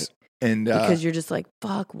other. Yes. Right? And because you're just like,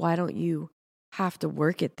 fuck, why don't you have to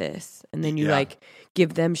work at this? And then you like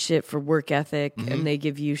give them shit for work ethic and they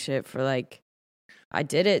give you shit for like, I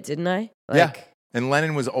did it, didn't I? Like, yeah. And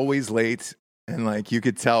Lennon was always late. And like, you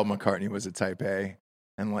could tell McCartney was a type A.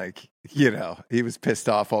 And like, he was pissed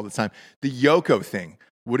off all the time. The Yoko thing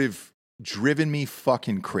would have driven me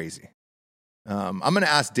fucking crazy. I'm going to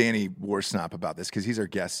ask Danny Warsnop about this because he's our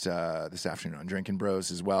guest this afternoon on Drinking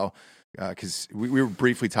Bros as well. Because we were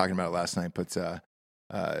briefly talking about it last night, but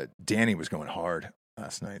Danny was going hard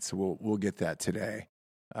last night, so we'll get that today.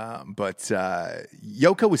 But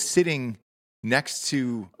Yoko was sitting next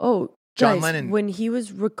to John Lennon when he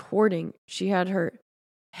was recording. She had her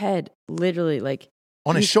head literally like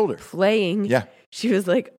on his shoulder, playing. Yeah, she was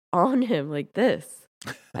like on him like this.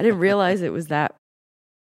 I didn't realize it was that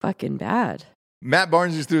fucking bad. Matt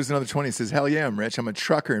Barnes just threw us another 20. Says, "Hell yeah, I'm rich. I'm a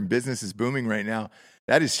trucker, and business is booming right now."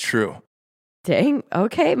 That is true. Dang.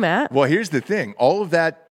 Okay, Matt. Well, here's the thing. All of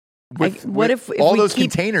that, if all those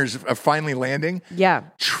containers are finally landing? Yeah.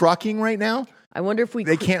 Trucking right now? I wonder if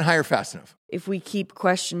they can't hire fast enough. If we keep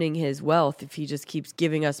questioning his wealth, if he just keeps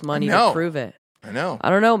giving us money to prove it. I know. I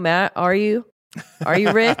don't know, Matt. Are you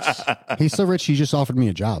rich? He's so rich, he just offered me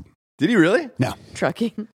a job. Did he really? No.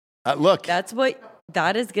 Trucking. Look.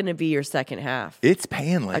 That is going to be your second half. It's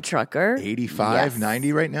paying like a trucker 85,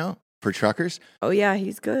 90 right now for truckers. Oh, yeah,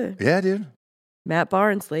 he's good. Yeah, dude. Matt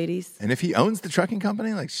Barnes, ladies. And if he owns the trucking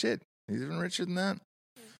company, like shit, he's even richer than that.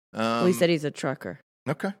 Well, he said he's a trucker.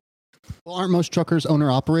 Okay. Well, aren't most truckers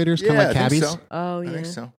owner-operators, kind of like cabbies? So. Oh, yeah. I think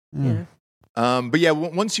so. Yeah. But yeah,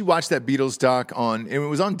 once you watch that Beatles doc it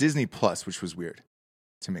was on Disney Plus, which was weird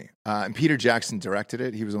to me. And Peter Jackson directed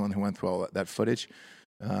it. He was the one who went through all that footage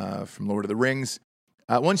from Lord of the Rings.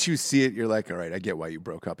 Once you see it, you're like, all right, I get why you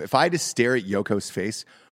broke up. If I had to stare at Yoko's face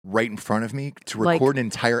right in front of me to record an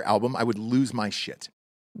entire album, I would lose my shit.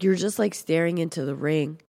 You're just like staring into the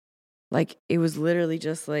ring. Like it was literally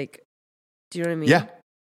just like, do you know what I mean? Yeah.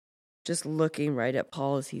 Just looking right at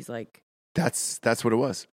Paul as he's like. That's what it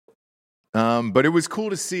was. But it was cool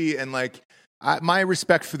to see. And like, my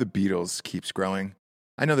respect for the Beatles keeps growing.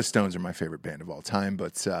 I know the Stones are my favorite band of all time,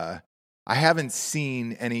 but I haven't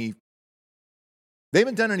seen any. They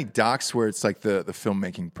haven't done any docs where it's like the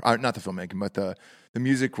filmmaking, not the filmmaking, but the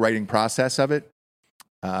music writing process of it.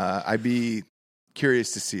 I'd be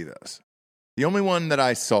curious to see those. The only one that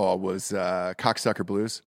I saw was Cocksucker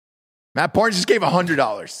Blues. Matt Barnes just gave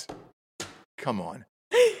 $100. Come on.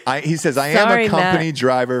 He says, I am a company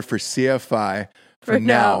driver for CFI for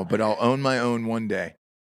now, but I'll own my own one day.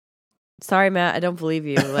 Sorry, Matt, I don't believe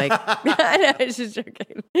you. Like, I was just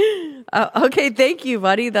joking. Okay, thank you,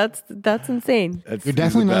 buddy. That's insane. You're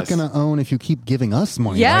definitely not going to own if you keep giving us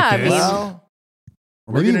money. Yeah, like this.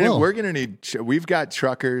 I mean, we're gonna need. We've got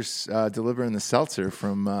truckers delivering the seltzer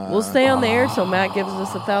from. We'll stay on the air till Matt gives us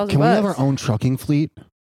 $1,000. Can we have our own trucking fleet?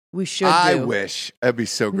 We should. I wish that'd be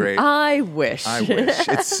so great. I wish.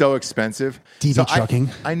 It's so expensive. DB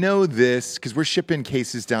trucking. I know this because we're shipping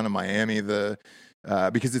cases down to Miami.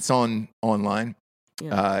 Because it's online.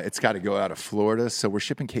 Yeah. It's got to go out of Florida, so we're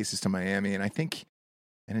shipping cases to Miami, and I think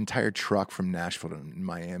an entire truck from Nashville to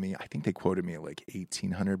Miami. I think they quoted me at like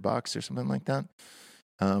 $1,800 or something like that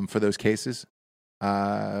for those cases,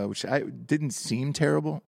 which didn't seem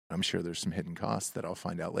terrible. I'm sure there's some hidden costs that I'll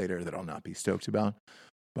find out later that I'll not be stoked about.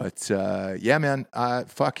 But yeah, man,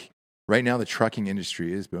 fuck. Right now, the trucking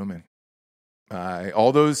industry is booming.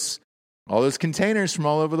 All those containers from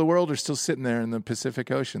all over the world are still sitting there in the Pacific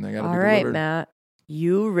Ocean. They got to be delivered. All right, Matt.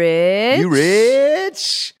 You rich? You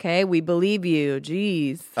rich? Okay, we believe you.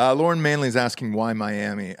 Jeez. Lauren Manley's asking why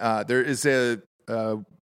Miami. There is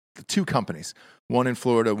two companies, one in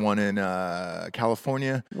Florida, one in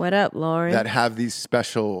California. What up, Lauren? That have these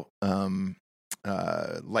special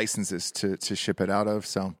licenses to ship it out of.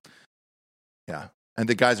 So, yeah. And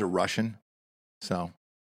the guys are Russian. So,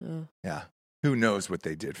 yeah. Who knows what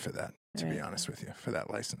they did for that, to be honest with you, for that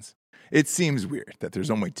license. It seems weird that there's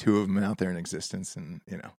only two of them out there in existence and,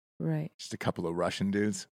 right. Just a couple of Russian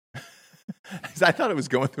dudes. I thought it was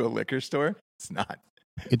going through a liquor store. It's not.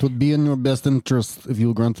 It would be in your best interest if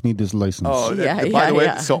you grant me this license. Oh, by the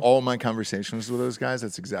way, so all my conversations with those guys,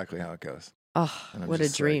 that's exactly how it goes. Oh, what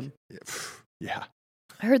a dream. Yeah.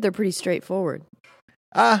 I heard they're pretty straightforward.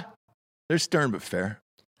 They're stern but fair.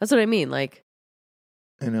 That's what I mean. Like,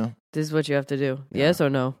 this is what you have to do. Yeah. Yes or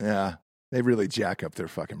no? Yeah. They really jack up their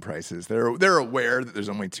fucking prices. They're aware that there's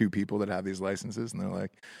only two people that have these licenses, and they're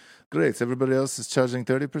like, great, everybody else is charging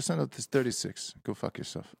 30% of this 36. Go fuck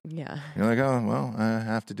yourself. Yeah. You're like, oh, well, I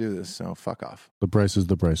have to do this, so fuck off. The price is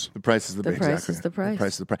the price. The price is the price. Price is the price. The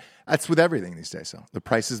price is the price. That's with everything these days, though. The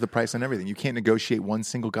price is the price on everything. You can't negotiate one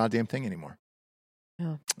single goddamn thing anymore.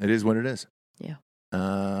 Yeah. It is what it is. Yeah.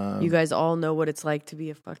 You guys all know what it's like to be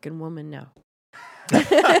a fucking woman now.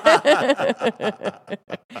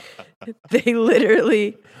 They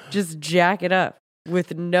literally just jack it up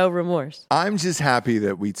with no remorse. I'm just happy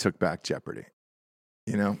that we took back Jeopardy.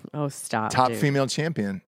 Oh, stop! Top dude. female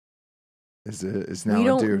champion is now we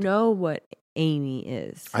a dude. We don't know what Amy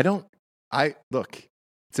is. Look.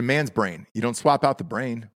 It's a man's brain. You don't swap out the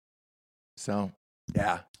brain. So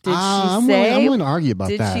yeah. Did she I'm say? I'm willing to argue about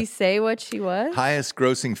that. Did she say what she was? Highest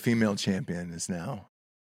grossing female champion is now.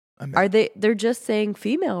 Are they? They're just saying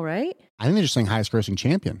female, right? I think they're just saying highest grossing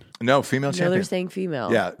champion. No, female champion. No, they're saying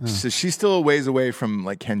female. Yeah, so she's still a ways away from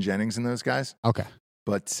like Ken Jennings and those guys. Okay,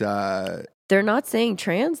 but they're not saying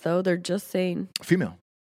trans though. They're just saying female.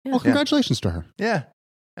 Yeah. Well, congratulations to her. Yeah,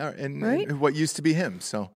 and what used to be him.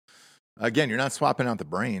 So again, you're not swapping out the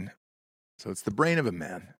brain. So it's the brain of a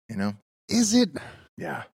man. Is it?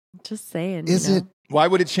 Yeah. Just saying. Is it? Why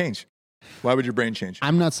would it change? Why would your brain change?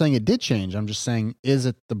 I'm not saying it did change. I'm just saying, is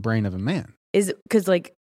it the brain of a man? Is it because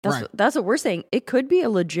that's what we're saying? It could be a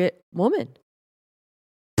legit woman.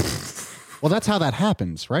 Well, that's how that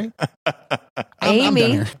happens, right?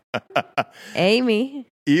 Amy. Amy.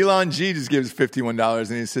 Elon G just gives $51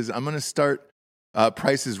 and he says, "I'm going to start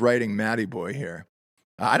Price is Writing Matty Boy here."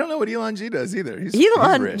 I don't know what Elon G does either. Elon,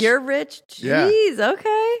 he's rich. You're rich? Jeez,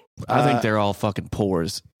 okay. I think they're all fucking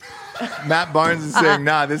pores. Matt Barnes is saying,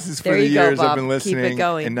 nah, this is for the years I've been listening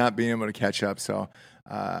going. and not being able to catch up. So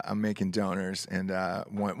I'm making donors and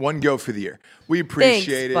one go for the year. We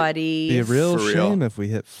appreciate it. Buddy. Be a real shame if we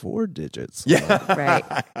hit 4 digits. Yeah. Right.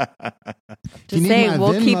 If you need my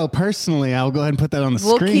Venmo personally, I'll go ahead and put that on the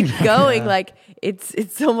screen. We'll keep going. Like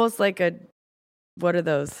it's almost like what are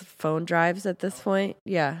those phone drives at this point?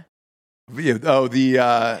 Yeah. Oh,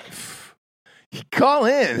 call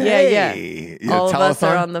in. Yeah. All of us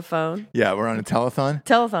are on the phone. Yeah, we're on a telethon.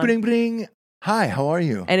 Bring, bring. Hi, how are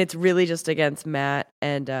you? And it's really just against Matt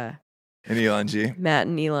and Elon G. Matt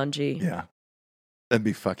and Elon G. Yeah. That'd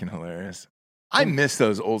be fucking hilarious. I miss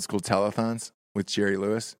those old school telethons with Jerry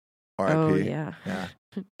Lewis. R.I.P. Oh, yeah.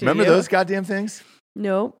 Remember those goddamn things?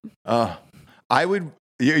 Nope. I would.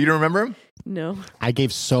 You don't remember them? No. I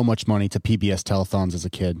gave so much money to PBS telethons as a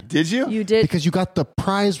kid. Did you? You did? Because you got the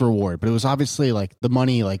prize reward, but it was obviously like the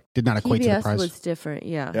money did not equate to the prize. PBS was different,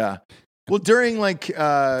 yeah. Yeah. Well, during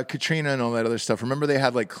Katrina and all that other stuff, remember they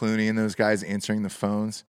had Clooney and those guys answering the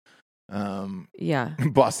phones? Yeah.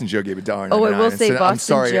 Boston Joe gave $1.99. Oh, I will say said, Boston I'm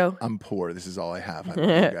sorry, Joe. I'm poor. This is all I have. I love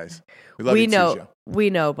you guys. We love you know. too, Joe.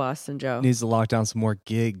 We know Boston Joe. Needs to lock down some more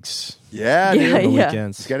gigs. Yeah, yeah, dude. yeah.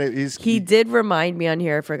 Weekends. He did remind me on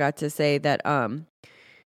here, I forgot to say that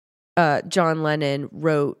John Lennon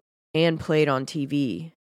wrote and played on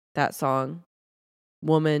TV that song,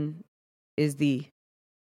 "Woman is the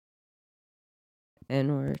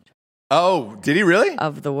N-word." Oh, did he really?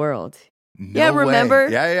 Of the world. No yeah, remember?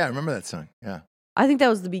 Way. Yeah, I remember that song. Yeah. I think that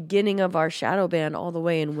was the beginning of our shadow band all the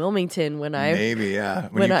way in Wilmington when I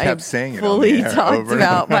when you kept saying it fully talked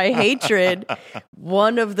about my hatred.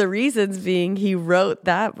 One of the reasons being he wrote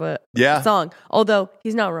that song. Although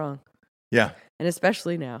he's not wrong. Yeah. And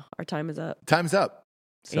especially now, our time is up. Time's up.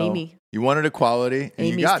 So Amy. You wanted equality. And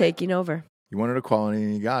Amy's you got taking over. You wanted equality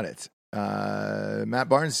and you got it. Matt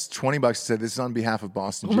Barnes, $20 said this is on behalf of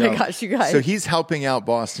Boston Joe. Oh my gosh, you guys. So he's helping out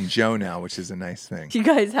Boston Joe now, which is a nice thing. You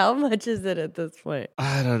guys, how much is it at this point?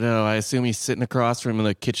 I don't know. I assume he's sitting across from him at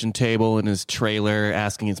the kitchen table in his trailer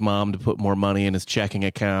asking his mom to put more money in his checking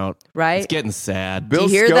account. Right? It's getting sad. Bill you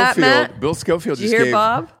hear Schofield, that, Matt? Bill Schofield Did you just hear gave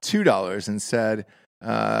Bob? $2 and said,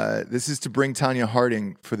 this is to bring Tanya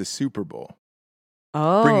Harding for the Super Bowl.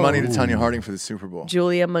 Oh. Bring money to Tanya Harding for the Super Bowl.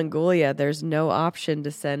 Julia Mongolia, there's no option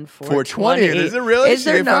to send $420. $420. Is it really? Is She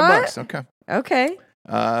there gave not? $5. Okay. Okay.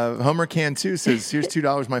 Homer Can 2 says, here's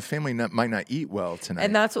 $2. My family might not eat well tonight.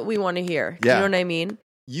 And that's what we want to hear. Yeah. You know what I mean?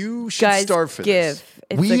 You should Guys, starve for give. this.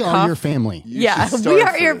 It's We a are your family. You Yeah, should starve we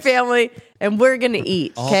are for your this. family, and we're going to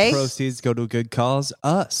eat, All okay? proceeds go to a good cause.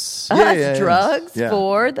 Us. Us drugs Yeah.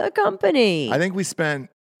 for the company. I think we spent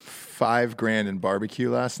 $5,000 in barbecue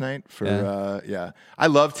last night for Yeah. I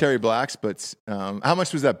love Terry Black's, but how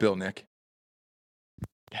much was that bill, Nick?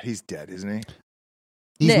 God, he's dead, isn't he?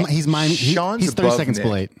 Nick. He's mine. Sean's He's 30 above seconds Nick.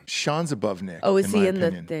 late. Sean's above Nick. Oh, is my he in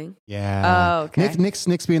opinion. the thing? Yeah. Oh, okay.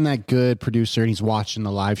 Nick's being that good producer, and he's watching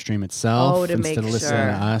the live stream itself Oh, to instead make of listening sure.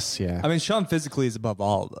 to us. Yeah. I mean, Sean physically is above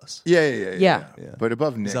all of us. Yeah. Yeah. But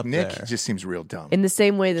above He's Nick, up Nick there. just seems real dumb. In the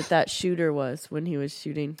same way that shooter was when he was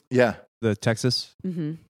shooting. Yeah. The Texas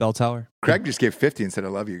Mm-hmm. bell tower. Craig just gave 50 and said, "I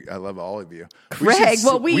love you. I love all of you." Craig,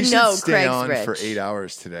 well, we should know stay Craig's on rich. for 8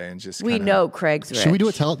 hours today and just We kinda know Craig's rich. Should we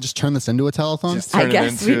do just turn this into a telethon? just turn I it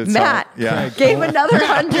guess into a Matt yeah. gave another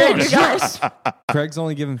 100, you guys. Craig's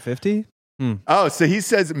only given 50. Oh, so he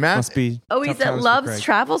says Matt. Must be. Oh, he's tough at times for Love's Craig.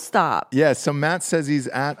 Travel Stop. Yeah, so Matt says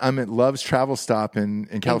I'm at Love's Travel Stop in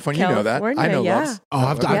California. You know that. I California, know yeah. Love's. Oh,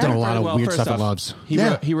 I've done a lot of Well, weird first stuff at off, Loves.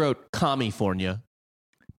 He wrote California.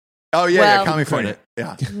 Oh yeah, Well- California.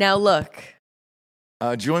 Yeah. Now look,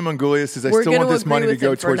 Julie Mongolia says, I We're still gonna want this agree money to with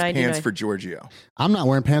go him for towards 99. pants for Giorgio. I'm not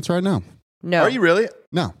wearing pants right now. no. Are you really?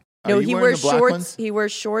 No. No, Are you he wearing wears the black shorts. ones? He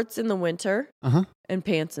wears shorts in the winter Uh-huh. and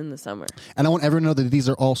pants in the summer. And I want everyone to know that these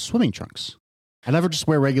are all swimming trunks. I never just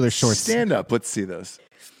wear regular shorts. Stand up. Let's see those.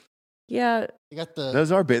 Yeah. They got the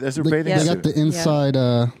Those are bathing they got suits. the inside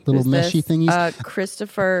little Who's meshy this? thingies.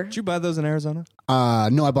 Christopher. Did you buy those in Arizona?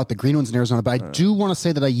 No, I bought the green ones in Arizona, but I do want to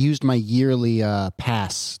say that I used my yearly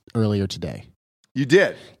pass earlier today. You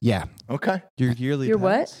did. Yeah. Okay. Your yearly. Your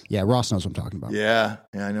pass? what? Yeah, Ross knows what I'm talking about. Yeah.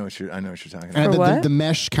 I know what you're talking about. And For what? the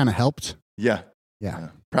mesh kind of helped. Yeah. Yeah.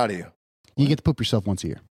 Proud of you. You get to poop yourself once a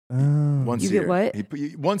year. Once You a get year.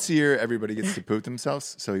 what? Once a year, everybody gets to poop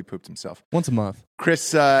themselves, so he pooped himself. Once a month.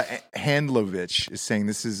 Chris Handlovich is saying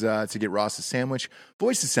this is to get Ross a sandwich.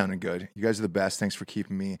 Voice is sounding good. You guys are the best. Thanks for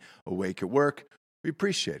keeping me awake at work. We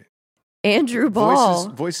appreciate it. Andrew Ball.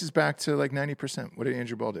 Voice is back to like 90%. What did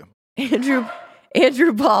Andrew Ball do?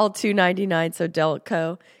 Andrew Ball, $2.99. So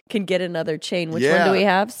Delco can get another chain. Which one do we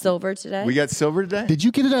have? Silver today? We got silver today? Did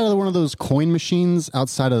you get it out of one of those coin machines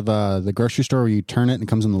outside of the grocery store where you turn it and it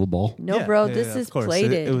comes in a little bowl? no, Yeah, bro. yeah, this yeah, is of course.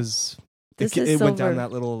 plated. It was. This it is went silver. down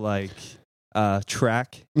that little like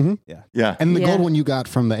track. Yeah. And the Yeah. gold one you got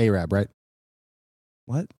from the Arab, right?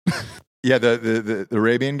 What? Yeah, the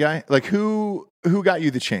Arabian guy. Like who got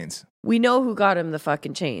you the chains? We know who got him the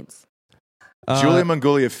fucking chains. Julia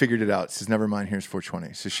Mongolia figured it out. Says, never mind, here's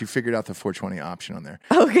 420. So she figured out the 420 option on there.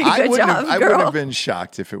 Okay, I good wouldn't job, have, I girl. wouldn't have been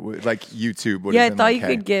shocked if it would like YouTube would Yeah, I have been thought like, you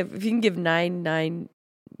hey. could give if you can give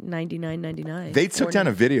 $99.99. They took down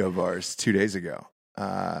a video of ours 2 days ago.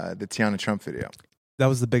 The Tiana Trump video. That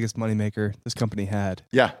was the biggest moneymaker this company had.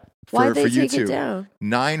 Yeah. Why'd they for take YouTube. it down?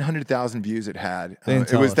 900,000 views it had. They didn't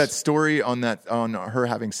It tell was us. that story on her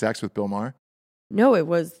having sex with Bill Maher. No, it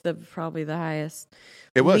was probably the highest.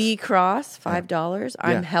 It was. Lee Cross, $5. Yeah.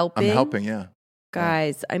 I'm helping. I'm helping, yeah.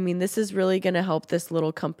 Guys, I mean, this is really going to help this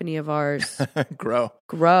little company of ours Grow.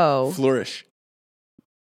 grow. Flourish.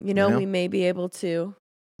 You know, You know? we may be able to.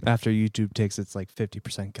 After YouTube takes its like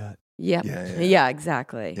 50% cut. Yep. Yeah.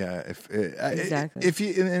 Exactly. Yeah, Exactly. if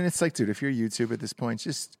you and it's like, dude, if you're YouTube at this point,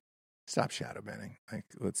 just stop shadow banning. Like,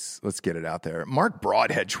 let's get it out there. Mark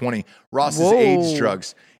Broadhead 20. Ross's Whoa. AIDS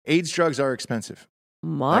drugs. AIDS drugs are expensive. That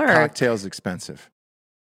Mark. cocktail's expensive.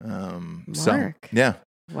 So Mark. yeah,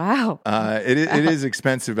 Wow. it is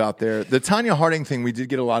expensive out there. The Tanya Harding thing, we did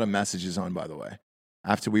get a lot of messages on, by the way,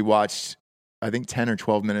 after we watched, I think 10 or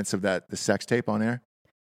 12 minutes of the sex tape on air.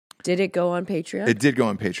 Did it go on Patreon? It did go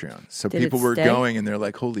on Patreon. So Did it people were stay? going and they're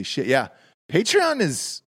like, holy shit. Yeah. Patreon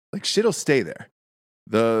is like, shit'll stay there.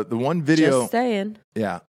 The one video. Just saying.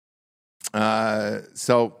 Yeah.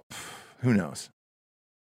 So who knows?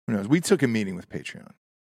 Who knows? We took a meeting with Patreon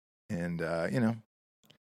and,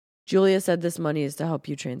 Julia said this money is to help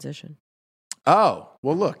you transition. oh,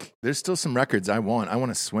 well, look, there's still some records I want. I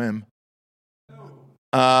want to swim.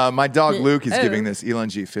 My dog Luke is giving this Elon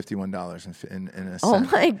G $51 in a cent. Oh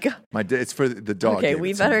my God. It's for the dog. Okay,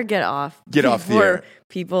 we better get off. Get off the air.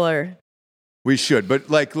 People are. We should, but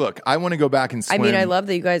like, look, I want to go back and swim. I mean, I love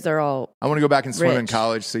that you guys are all. I want to go back and swim in rich.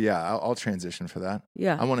 college. So yeah, I'll transition for that.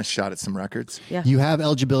 Yeah. I want a shot at some records. Yeah. You have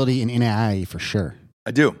eligibility in NAIA for sure.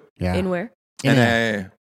 I do. Yeah. In where?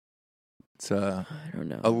 NAIA. It's I don't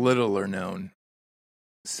know. a littler known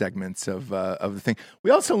segments of the thing.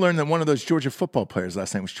 We also learned that one of those Georgia football players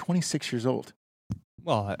last night was 26 years old.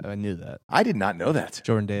 Well, I knew that. I did not know that.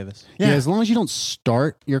 Jordan Davis. Yeah. As long as you don't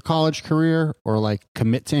start your college career or like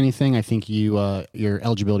commit to anything, I think your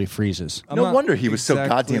eligibility freezes. No wonder he was so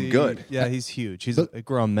goddamn good. Yeah, he's huge. He's a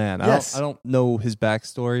grown man. Yes. I don't know his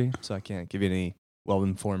backstory, so I can't give you any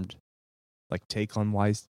well-informed like take on why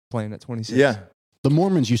he's playing at 26. Yeah. The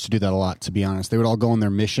Mormons used to do that a lot, to be honest. They would all go on their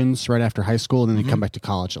missions right after high school, and then they'd come back to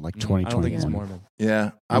college at like 20, I don't think he's 21. Mormon.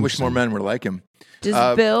 Yeah. I wish more men were like him.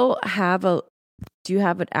 Does Bill have a? Do you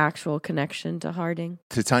have an actual connection to Harding?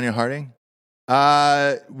 To Tanya Harding?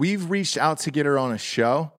 We've reached out to get her on a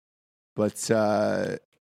show, but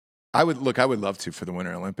I would love to for the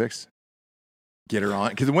Winter Olympics. Get her on,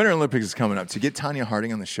 because the Winter Olympics is coming up. To get Tanya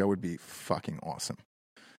Harding on the show would be fucking awesome.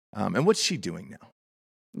 And what's she doing now?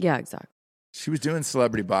 Yeah, exactly. She was doing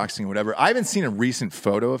celebrity boxing or whatever. I haven't seen a recent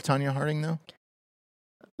photo of Tanya Harding, though.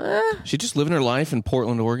 She just living her life in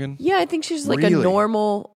Portland, Oregon. Yeah, I think she's like Really? a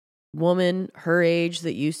normal woman her age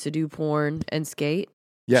that used to do porn and skate.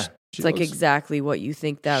 Yeah. It's like exactly what you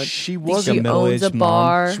think that would. She Think wasn't, she owns a middle-aged mom.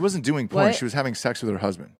 bar. she wasn't doing porn. What? She was having sex with her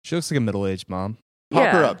husband. She looks like a middle-aged mom. Pop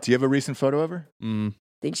her Yeah. up. Do you have a recent photo of her? I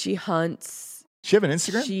think she hunts. She have an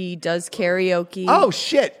Instagram? She does karaoke. Oh,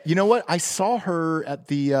 shit. You know what? I saw her at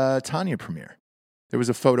the Tanya premiere. There was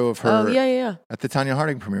a photo of her Oh, yeah. at the Tanya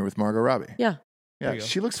Harding premiere with Margot Robbie. Yeah. Yeah, you go.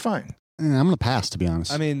 she looks fine. I'm going to pass, to be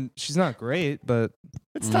honest. I mean, she's not great, but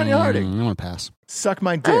It's Tanya Harding. I'm going to pass. Suck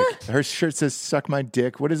my dick. Her shirt says "suck my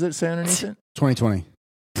dick." What does it say underneath it? 2020.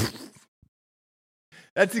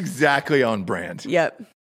 That's exactly on brand. Yep.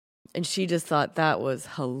 And she just thought that was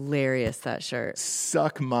hilarious, that shirt.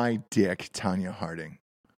 Suck my dick, Tanya Harding.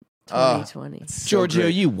 2020. It's so Giorgio,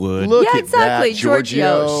 great. you would. Look yeah, at exactly. that,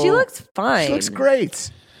 Giorgio. She looks fine. She looks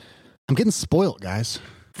great. I'm getting spoiled, guys.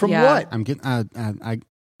 From Yeah. what? I'm getting. I've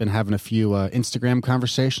been having a few Instagram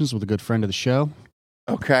conversations with a good friend of the show.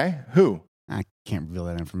 Okay. Who? I can't reveal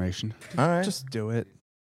that information. All right. just do it.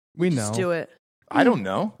 We know. Just do it. I don't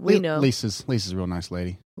know. We know. Lisa's a real nice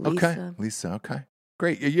lady. Lisa. Okay. Lisa. Okay.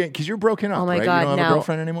 Great. Because you're broken up, Oh my right? God, You don't have now- a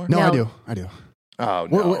girlfriend anymore? No, No. I do. Oh,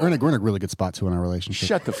 no. We're in a really good spot too in our relationship.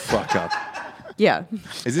 Shut the fuck up. Yeah.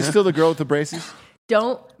 Is this still the girl with the braces?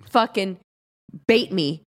 Don't fucking bait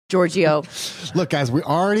me, Giorgio. Look, guys, we're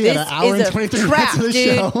already This at an hour is and a 23 trap, minutes of the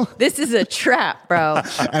dude. show, This is a trap, bro.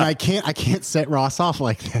 and I can't set Ross off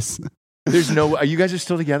like this. There's no. Are you guys are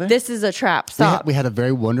still together? This is a trap. Stop. We had a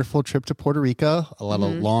very wonderful trip to Puerto Rico, a lot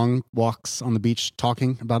of long walks on the beach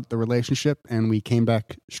talking about the relationship, and we came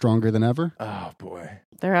back stronger than ever. Oh boy.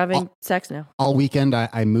 They're having sex now. All weekend,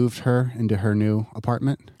 I moved her into her new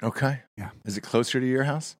apartment. Okay. Yeah. Is it closer to your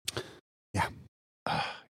house? Yeah. Oh,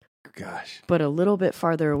 gosh. But a little bit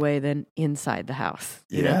farther away than inside the house.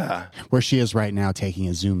 you know? Yeah. Where she is right now taking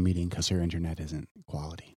a Zoom meeting because her internet isn't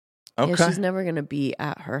quality. Okay. Yeah, she's never going to be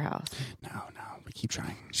at her house. No, we keep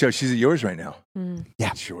trying. So she's at yours right now. Mm.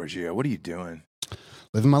 Yeah. Giorgio, what are you doing?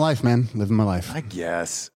 Living my life, man. Living my life. I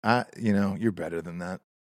guess. You're better than that.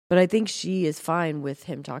 But I think she is fine with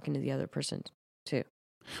him talking to the other person, too.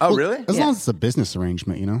 Oh, Well, really? As Yeah. long as it's a business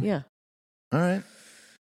arrangement, you know? Yeah. All right.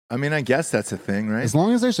 I mean, I guess that's a thing, right? As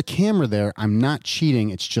long as there's a camera there, I'm not cheating.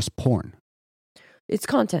 It's just porn. It's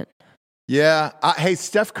content. Yeah. Hey,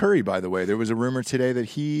 Steph Curry, by the way, there was a rumor today that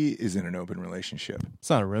he is in an open relationship. It's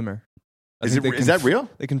not a rumor. I Is think they that real?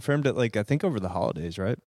 They confirmed it, I think over the holidays,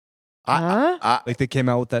 right? Huh? They came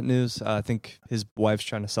out with that news. I think his wife's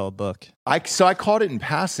trying to sell a book. So I caught it in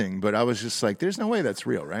passing, but I was just like, there's no way that's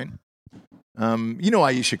real, right? You know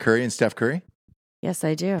Ayesha Curry and Steph Curry? Yes,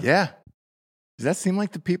 I do. Yeah. Does that seem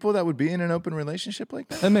like the people that would be in an open relationship like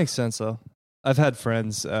that? That makes sense, though. I've had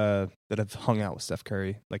friends that have hung out with Steph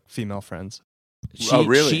Curry, like female friends. Oh,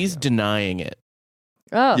 really? She's denying it.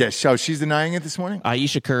 Oh. Yeah, so she's denying it this morning?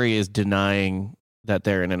 Ayesha Curry is denying that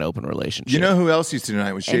they're in an open relationship. You know who else used to deny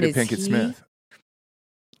it was And Jada is Pinkett he- Smith.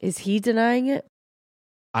 Is he denying it?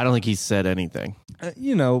 I don't think he's said anything.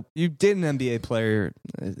 You date an NBA player,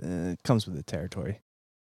 it comes with the territory.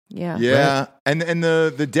 Yeah. Yeah, and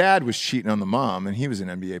the dad was cheating on the mom, and he was an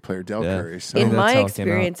NBA player, Del Yeah. Curry. So In that's my how it came out.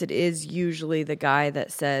 experience, it is usually the guy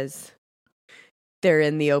that says they're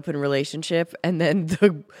in the open relationship, and then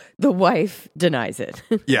the wife denies it.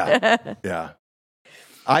 yeah, yeah.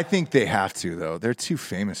 I think they have to, though. They're too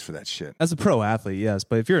famous for that shit. As a pro athlete, yes.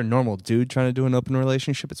 But if you're a normal dude trying to do an open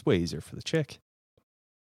relationship, it's way easier for the chick.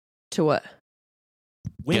 To what?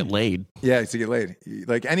 Get laid. Yeah, to get laid.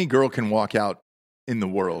 Like any girl can walk out in the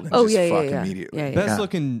world and just fuck immediately. Yeah. Best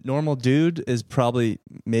looking normal dude is probably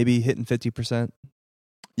maybe hitting 50%.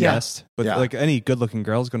 Yeah. Yes. But like any good looking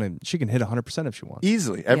girl she can hit 100% if she wants.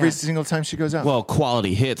 Easily. Every single time she goes out. Well,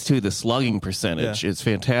 quality hits too. The slugging percentage is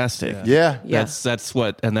fantastic. Yeah. That's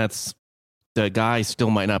what, and that's, the guy still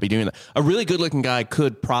might not be doing that. A really good looking guy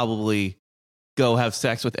could probably go have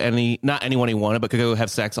sex with not anyone he wanted, but could go have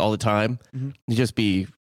sex all the time. Mm-hmm. He'd just be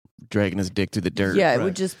dragging his dick through the dirt. Yeah, it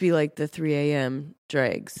would just be like the 3 a.m.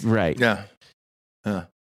 drags. Right. Yeah.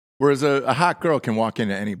 Whereas a hot girl can walk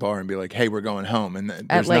into any bar and be like, hey, we're going home. And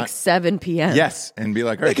at like 7 p.m. Yes. And be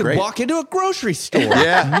like, all right, they could walk into a grocery store.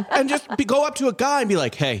 Yeah. And just go up to a guy and be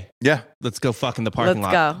like, hey, let's go fuck in the parking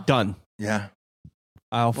lot. Let's go. Done. Yeah.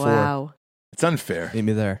 Aisle 4. Wow. It's unfair. Meet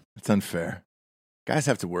me there. It's unfair. Guys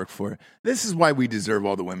have to work for it. This is why we deserve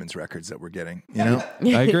all the women's records that we're getting, you know?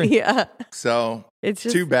 I agree. Yeah. So it's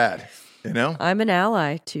just too bad, you know? I'm an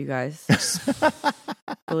ally to you guys.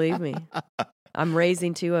 Believe me. I'm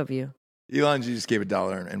raising 2 of you. Elon G just gave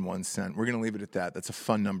 $1.01. We're going to leave it at that. That's a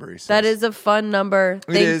fun number, he says. That is a fun number.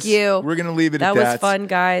 Thank you. We're going to leave it at that. That was fun,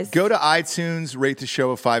 guys. Go to iTunes, rate the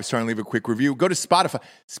show a 5-star, and leave a quick review. Go to Spotify.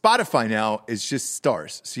 Spotify now is just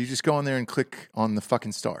stars. So you just go on there and click on the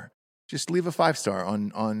fucking star. Just leave a 5-star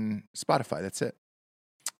on Spotify. That's it.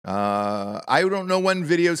 I don't know when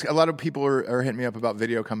videos, a lot of people are hitting me up about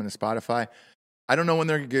video coming to Spotify. I don't know when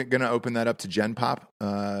they're going to open that up to Gen Pop.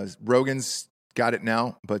 Rogan's got it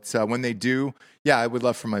now, but when they do, I would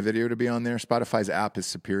love for my video to be on there. Spotify's app is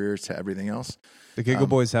superior to everything else. The Giggle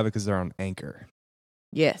Boys have it because they're on Anchor.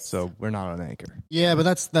 Yes. So we're not on Anchor. Yeah, but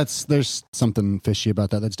that's there's something fishy about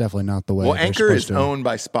that. That's definitely not the way. Well, Anchor is owned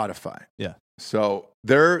by Spotify. Yeah. So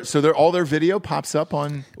they're all their video pops up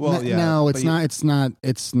on. Well, no, it's not.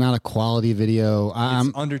 It's not a quality video.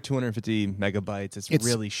 It's under 250 megabytes. It's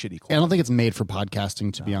really shitty quality. I don't think it's made for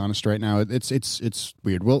podcasting, to be honest. Right now, it's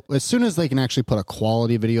weird. Well, as soon as they can actually put a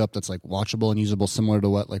quality video up that's like watchable and usable, similar to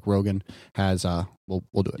what like Rogan has, we'll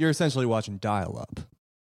do it. You're essentially watching dial up.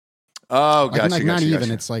 Oh, gotcha. Like not gotcha, even.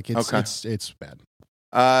 Gotcha. It's like it's bad.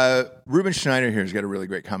 Ruben Schneider here has got a really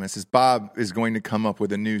great comment. It says Bob is going to come up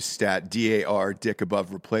with a new stat, DAR, dick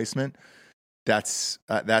above replacement. That's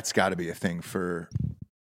got to be a thing for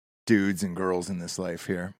dudes and girls in this life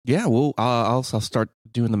here. Yeah, well, I'll start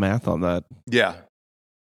doing the math on that. Yeah,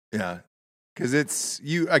 because it's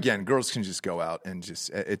you again. Girls can just go out and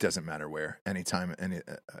it doesn't matter where, anytime,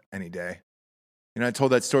 any day. You know, I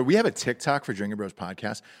told that story. We have a TikTok for Drinking Bros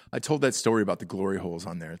podcast. I told that story about the glory holes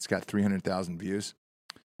on there. It's got 300,000 views.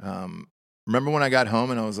 Remember when I got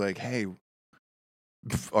home and I was like, hey,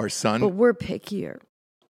 our son. But we're pickier.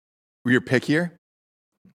 You're pickier?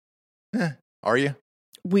 Are you?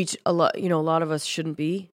 A lot of us shouldn't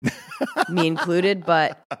be, me included,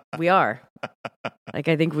 but we are. Like,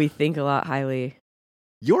 I think we think a lot highly.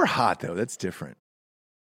 You're hot, though. That's different.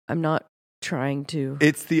 I'm not trying to.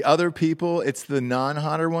 It's the other people, it's the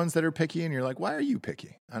non-hotter ones that are picky, and you're like, why are you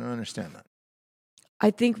picky? I don't understand that. I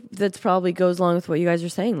think that probably goes along with what you guys are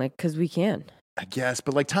saying, like, because we can. I guess,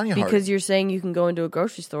 but like Tanya Harding. Because you're saying you can go into a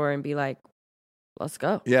grocery store and be like, let's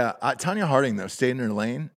go. Yeah, Tanya Harding, though, stayed in her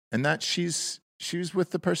lane, and that she was with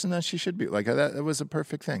the person that she should be. Like, that was a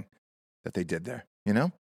perfect thing that they did there, you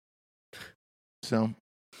know? So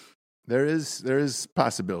there is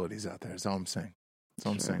possibilities out there, is all I'm saying. That's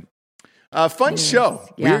all I'm saying. Fun show.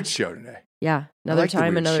 Yeah. Weird show today. Yeah. Another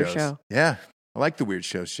time, another show. Yeah. I like the weird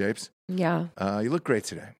shows, Shapes. Yeah. You look great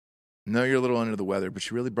today. I know you're a little under the weather, but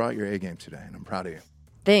you really brought your A game today, and I'm proud of you.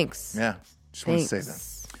 Thanks. Yeah. Just want to say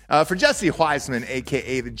that. For Jesse Wiseman,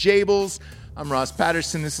 a.k.a. The Jables, I'm Ross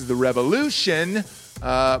Patterson. This is The Revolution.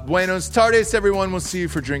 Buenos tardes, everyone. We'll see you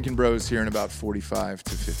for Drinking Bros here in about 45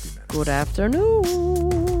 to 50 minutes. Good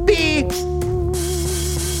afternoon. Beep.